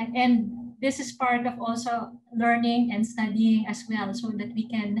 and this is part of also learning and studying as well, so that we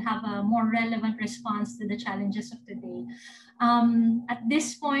can have a more relevant response to the challenges of today. At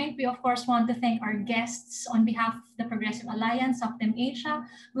this point, we of course want to thank our guests on behalf of the Progressive Alliance, SocDem Asia,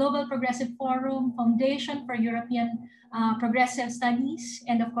 Global Progressive Forum, Foundation for European Progressive Studies,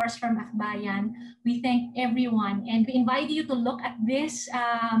 and of course from Akbayan. We thank everyone, and we invite you to look at this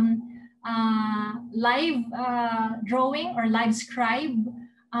live drawing or live scribe,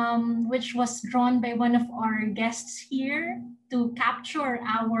 which was drawn by one of our guests here to capture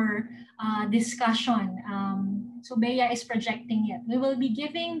our discussion. So Bea is projecting it. We will be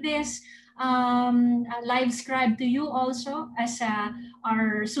giving this live scribe to you also as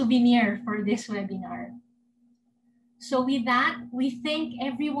our souvenir for this webinar. So with that, we thank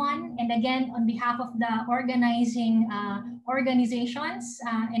everyone. And again, on behalf of the organizing organizations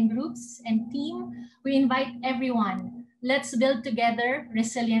and groups and team, we invite everyone. Let's build together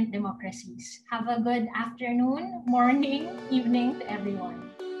resilient democracies. Have a good afternoon, morning, evening to everyone.